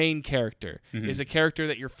the main character, is a character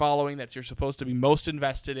that you're following, that you're supposed to be most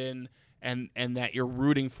invested in, and that you're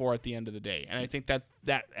rooting for at the end of the day. And I think that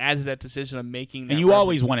adds that decision of making that. And you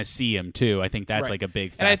always want to see him too. I think that's like a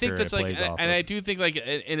big factor. And I think that's like, and I do think like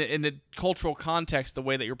in a cultural context, the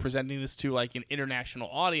way that you're presenting this to like an international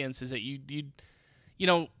audience is that you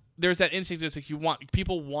know, there's that instinct that's like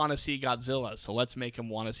people want to see Godzilla, so let's make them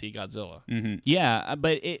want to see Godzilla. Mm-hmm. Yeah,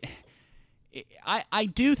 but I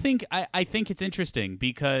do think I think it's interesting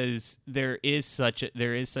because there is such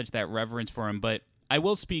that reverence for him, but I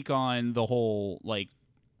will speak on the whole like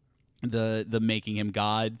the making him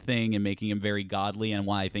God thing and making him very godly, and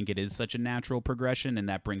why I think it is such a natural progression, and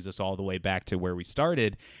that brings us all the way back to where we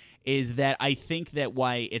started, is that I think that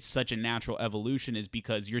why it's such a natural evolution is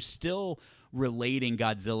because you're still relating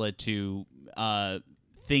Godzilla to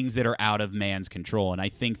things that are out of man's control, and I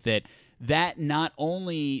think that not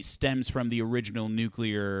only stems from the original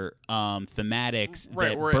nuclear thematics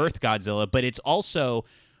that birthed Godzilla, but it's also,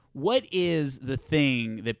 what is the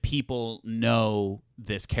thing that people know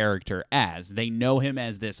this character as? They know him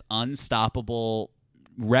as this unstoppable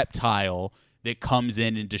reptile that comes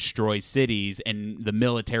in and destroys cities, and the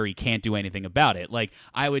military can't do anything about it. Like,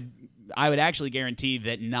 I would actually guarantee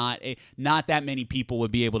that not that many people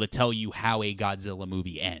would be able to tell you how a Godzilla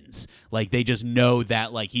movie ends. Like, they just know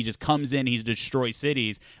that, like, he just comes in, he destroys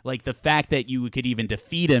cities. Like, the fact that you could even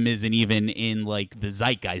defeat him isn't even in, like, the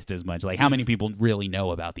zeitgeist as much. Like, how many people really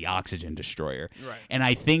know about the Oxygen Destroyer? Right. And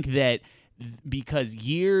I think that because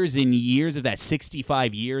years and years of that,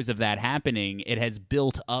 65 years of that happening, it has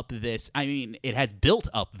built up it has built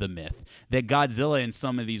up the myth that Godzilla in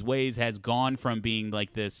some of these ways has gone from being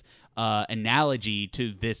like this analogy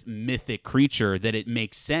to this mythic creature, that it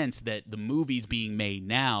makes sense that the movies being made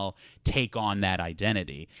now take on that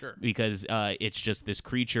identity. Sure. Because it's just this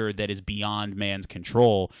creature that is beyond man's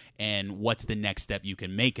control, and what's the next step you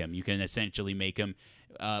can make him? You can essentially make him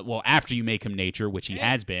after you make him nature, which he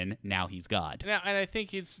has been, now he's God. And I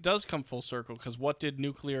think it does come full circle, because what did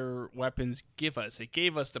nuclear weapons give us? It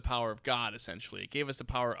gave us the power of God, essentially. It gave us the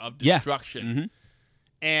power of destruction. Mm-hmm.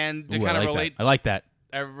 And to kind of relate, I like that.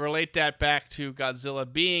 I relate that back to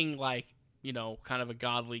Godzilla being like, kind of a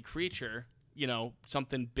godly creature,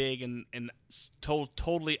 something big and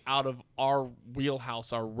totally out of our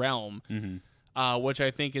wheelhouse, our realm, which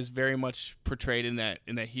I think is very much portrayed in that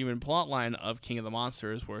human plot line of King of the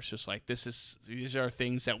Monsters, where it's just like these are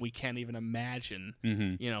things that we can't even imagine,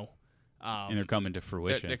 and they're coming to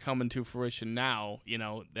fruition. They're coming to fruition now,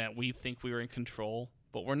 that we think we were in control,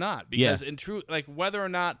 but we're not, because in truth, like whether or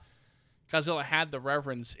not Godzilla had the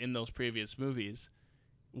reverence in those previous movies,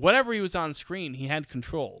 whatever he was on screen, he had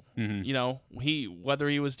control. Whether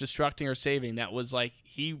he was destructing or saving, that was like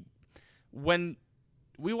when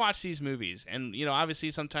we watch these movies, and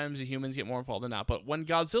obviously sometimes the humans get more involved than not, but when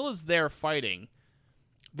Godzilla's there fighting,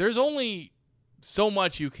 there's only so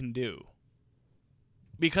much you can do,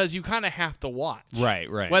 because you kind of have to watch. Right.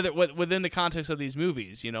 Whether within the context of these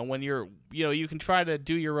movies, when you're, you can try to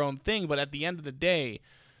do your own thing, but at the end of the day,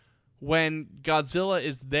 when Godzilla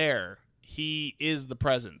is there, he is the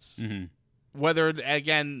presence. Whether it's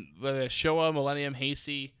Showa, Millennium,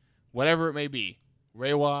 Heisei, whatever it may be,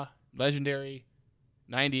 Reiwa, Legendary,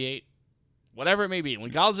 98, whatever it may be.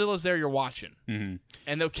 When Godzilla's there, you're watching.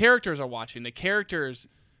 And the characters are watching. The characters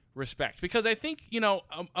respect. Because I think,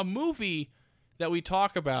 a movie that we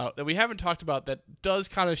talk about, that we haven't talked about, that does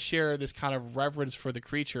kind of share this kind of reverence for the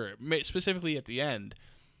creature, specifically at the end,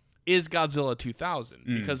 is Godzilla 2000.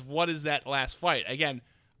 Because what is that last fight? Again,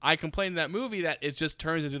 I complained in that movie that it just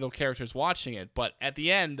turns into the characters watching it. But at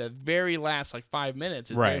the end, the very last 5 minutes,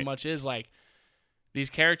 it very much is like these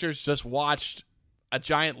characters just watched a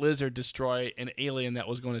giant lizard destroy an alien that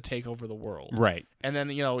was going to take over the world. Right. And then,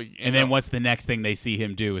 then what's the next thing they see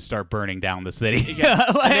him do is start burning down the city.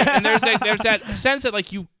 and there's that sense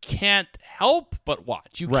that you can't help but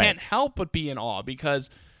watch. You can't help but be in awe, because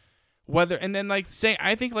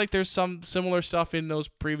I think there's some similar stuff in those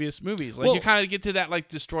previous movies. You kind of get to that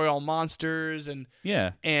destroy all monsters and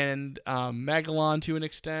Megalon to an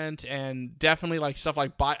extent, and definitely stuff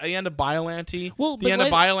like the end of Biollante. The end of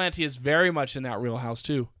Biollante is very much in that wheelhouse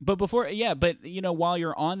too. But while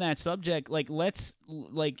you're on that subject, let's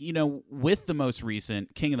with the most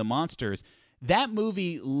recent King of the Monsters, that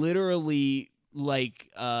movie literally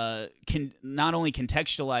can not only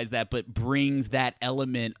contextualize that, but brings that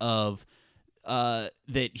element of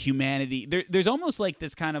that humanity. There's almost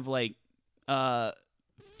this kind of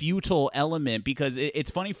futile element, because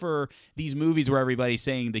it's funny for these movies where everybody's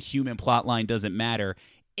saying the human plot line doesn't matter.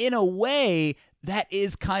 In a way, that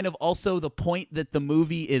is kind of also the point that the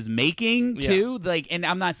movie is making too. And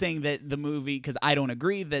I'm not saying that the movie, because I don't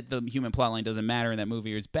agree that the human plotline doesn't matter and that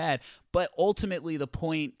movie is bad, but ultimately the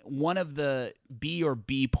point, one of the B or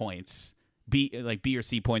C points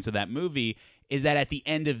of that movie, is that at the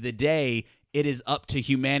end of the day, it is up to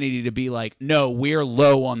humanity to be like, no, we're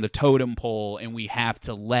low on the totem pole, and we have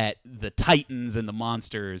to let the titans and the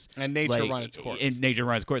monsters and nature run its course. And nature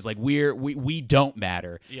run its course. We don't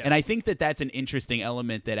matter. Yeah. And I think that that's an interesting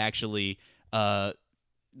element that actually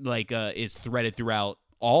is threaded throughout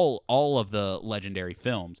all of the Legendary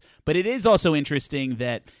films. But it is also interesting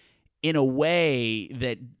that, in a way,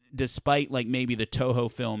 that despite maybe the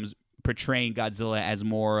Toho films portraying Godzilla as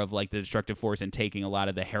more of the destructive force and taking a lot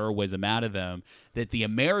of the heroism out of them, that the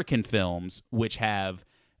American films, which have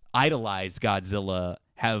idolized Godzilla,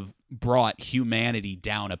 have brought humanity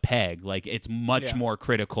down a peg. It's much more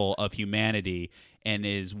critical of humanity and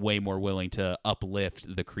is way more willing to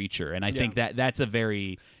uplift the creature. And I think that that's a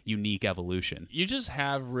very unique evolution. You just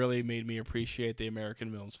have really made me appreciate the American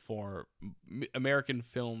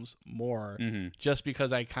films more, just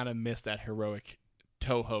because I kind of miss that heroic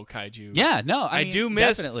Toho kaiju. Yeah, no, I do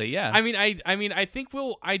miss, definitely. Yeah, I think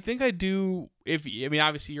I do.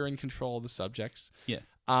 Obviously you're in control of the subjects. Yeah.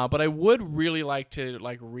 But I would really like to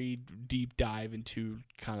read deep dive into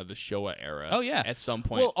kind of the Showa era. Oh yeah, at some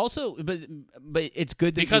point. Well, also, but it's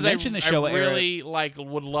good that you mentioned the Showa era. I really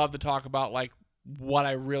would love to talk about why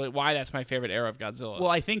that's my favorite era of Godzilla. Well,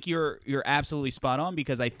 I think you're absolutely spot on,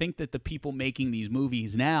 because I think that the people making these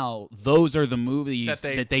movies now, those are the movies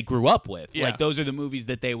that they grew up with. Yeah. Those are the movies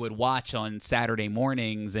that they would watch on Saturday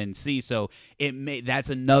mornings and see. So that's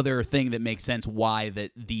another thing that makes sense why that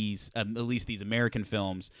these at least these American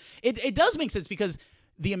films, it does make sense, because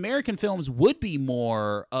the American films would be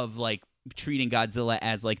more of treating Godzilla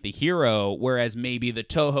as like the hero, whereas maybe the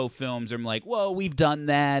Toho films are like, whoa, we've done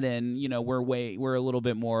that, and we're a little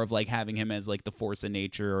bit more of like having him as like the force of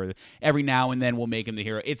nature, or every now and then we'll make him the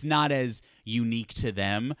hero. It's not as unique to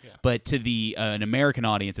them, but to the an American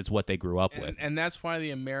audience, it's what they grew up with, and that's why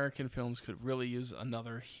the American films could really use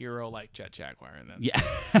another hero like Jet Jaguar in them. Yeah,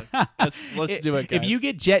 let's do it, guys. If you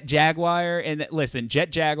get Jet Jaguar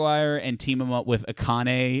and team him up with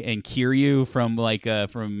Akane and Kiryu from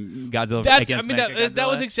Godzilla. That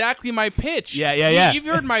was exactly my pitch. Yeah. You've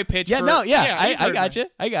heard my pitch. I got you.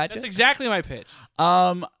 That's exactly my pitch.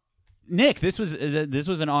 Nick, this was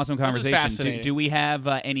an awesome conversation. Do we have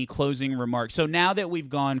any closing remarks? So now that we've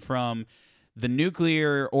gone from the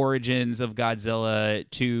nuclear origins of Godzilla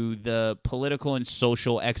to the political and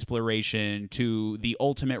social exploration to the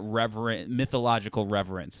ultimate mythological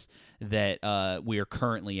reverence that we are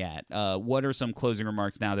currently at, what are some closing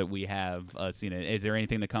remarks now that we have seen it? Is there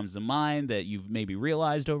anything that comes to mind that you've maybe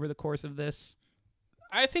realized over the course of this?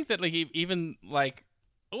 I think that even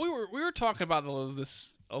we were talking about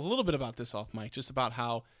a little bit about this off mic, just about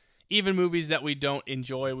how even movies that we don't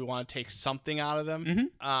enjoy, we want to take something out of them. Mm-hmm.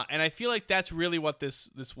 And I feel like that's really what this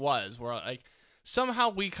was, where like somehow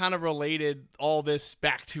we kind of related all this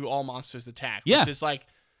back to All Monsters Attack, which is like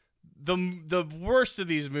the worst of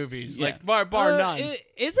these movies, like bar none. Is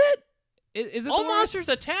it? Is it All Monsters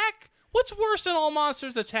Attack? What's worse than All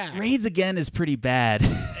Monsters Attack? Raids Again is pretty bad.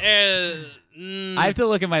 I have to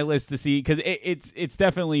look at my list to see, because it's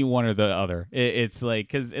definitely one or the other. It's like,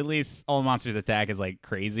 because at least All Monsters Attack is like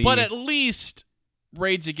crazy, but at least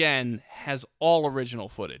Raids Again has all original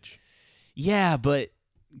footage. Yeah, but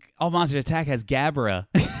All Monsters Attack has Gabra.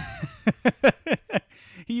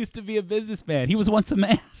 He used to be a businessman. He was once a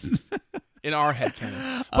man. In our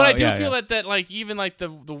headcanon. But I do feel that like even like the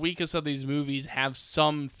weakest of these movies have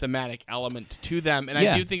some thematic element to them, and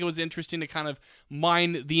I do think it was interesting to kind of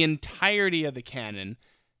mine the entirety of the canon,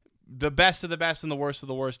 the best of the best and the worst of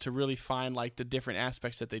the worst, to really find like the different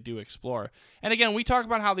aspects that they do explore. And again, we talk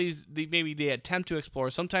about how maybe they attempt to explore.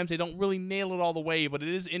 Sometimes they don't really nail it all the way, but it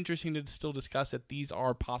is interesting to still discuss that these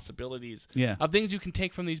are possibilities of things you can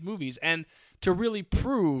take from these movies, and to really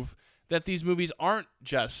prove that these movies aren't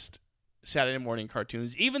just Saturday morning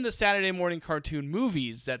cartoons. Even the Saturday morning cartoon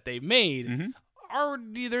movies that they've made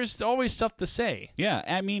there's always stuff to say. Yeah,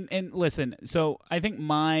 I mean, and listen, so I think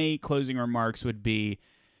my closing remarks would be,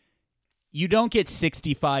 you don't get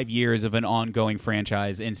 65 years of an ongoing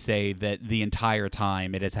franchise and say that the entire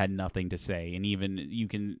time it has had nothing to say, and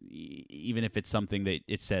even if it's something that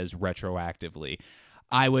it says retroactively.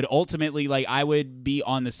 I would ultimately, I would be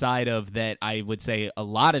on the side of that. I would say a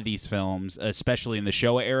lot of these films, especially in the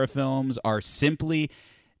Showa era films, are simply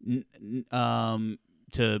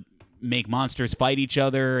to make monsters fight each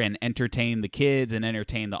other and entertain the kids and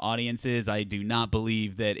entertain the audiences. I do not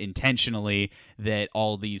believe that intentionally that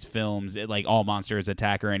all these films, like All Monsters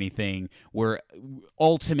Attack or anything, were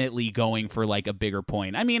ultimately going for like a bigger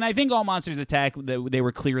point. I mean, I think All Monsters Attack, they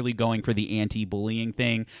were clearly going for the anti-bullying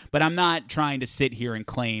thing, but I'm not trying to sit here and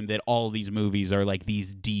claim that all of these movies are like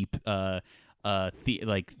these deep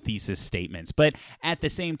thesis statements. But at the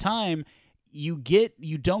same time, you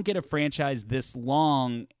don't get a franchise this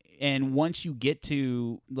long. And once you get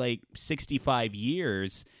to like 65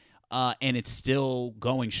 years and it's still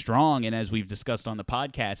going strong, and as we've discussed on the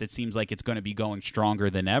podcast, it seems like it's going to be going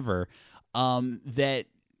stronger than ever, that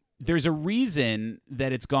there's a reason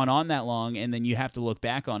that it's gone on that long, and then you have to look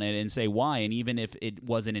back on it and say why. And even if it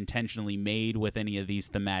wasn't intentionally made with any of these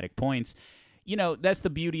thematic points, that's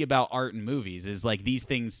the beauty about art and movies, is like these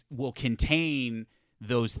things will contain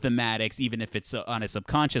those thematics, even if it's on a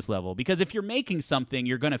subconscious level. Because if you're making something,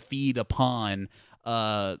 you're going to feed upon,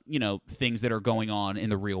 things that are going on in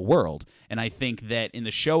the real world. And I think that in the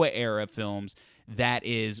Showa era films, that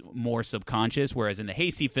is more subconscious, whereas in the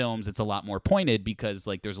Heisei films, it's a lot more pointed, because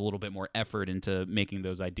like there's a little bit more effort into making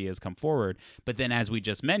those ideas come forward. But then, as we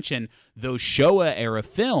just mentioned, those Showa era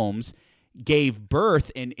films gave birth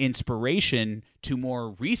and inspiration to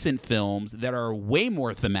more recent films that are way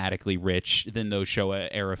more thematically rich than those Showa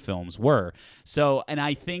era films were. So, and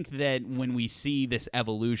I think that when we see this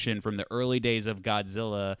evolution from the early days of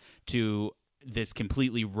Godzilla to this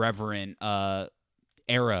completely reverent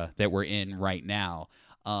era that we're in right now,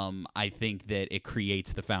 I think that it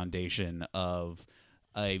creates the foundation of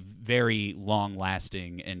a very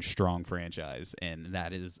long-lasting and strong franchise, and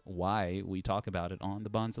that is why we talk about it on the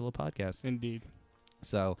Bondzilla podcast. Indeed.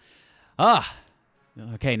 So,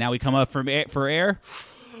 okay, now we come up for air.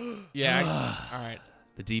 Yeah. All right.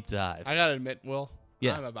 The deep dive. I gotta admit, Will,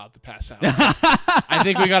 Yeah. I'm about to pass out. I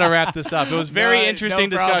think we got to wrap this up. It was very interesting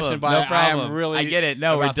discussion, but I am really I get it.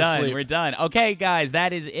 No, we're done. We're done. Okay, guys,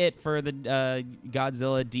 that is it for the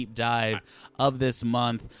Godzilla deep dive of this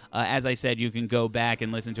month. As I said, you can go back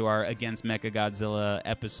and listen to our Against Mechagodzilla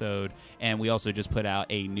episode, and we also just put out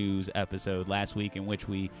a news episode last week in which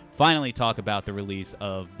we finally talk about the release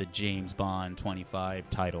of the James Bond 25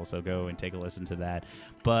 title, so go and take a listen to that.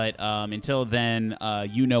 But until then,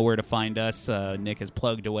 you know where to find us. Nick has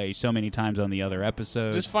plugged away so many times on the other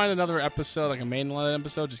episodes. Just find another episode, like a mainline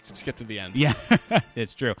episode, just skip to the end. Yeah,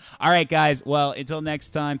 it's true. All right, guys. Well, until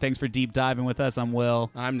next time, thanks for deep diving with us. I'm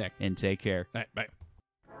Will. I'm Nick. And take care. All right, bye.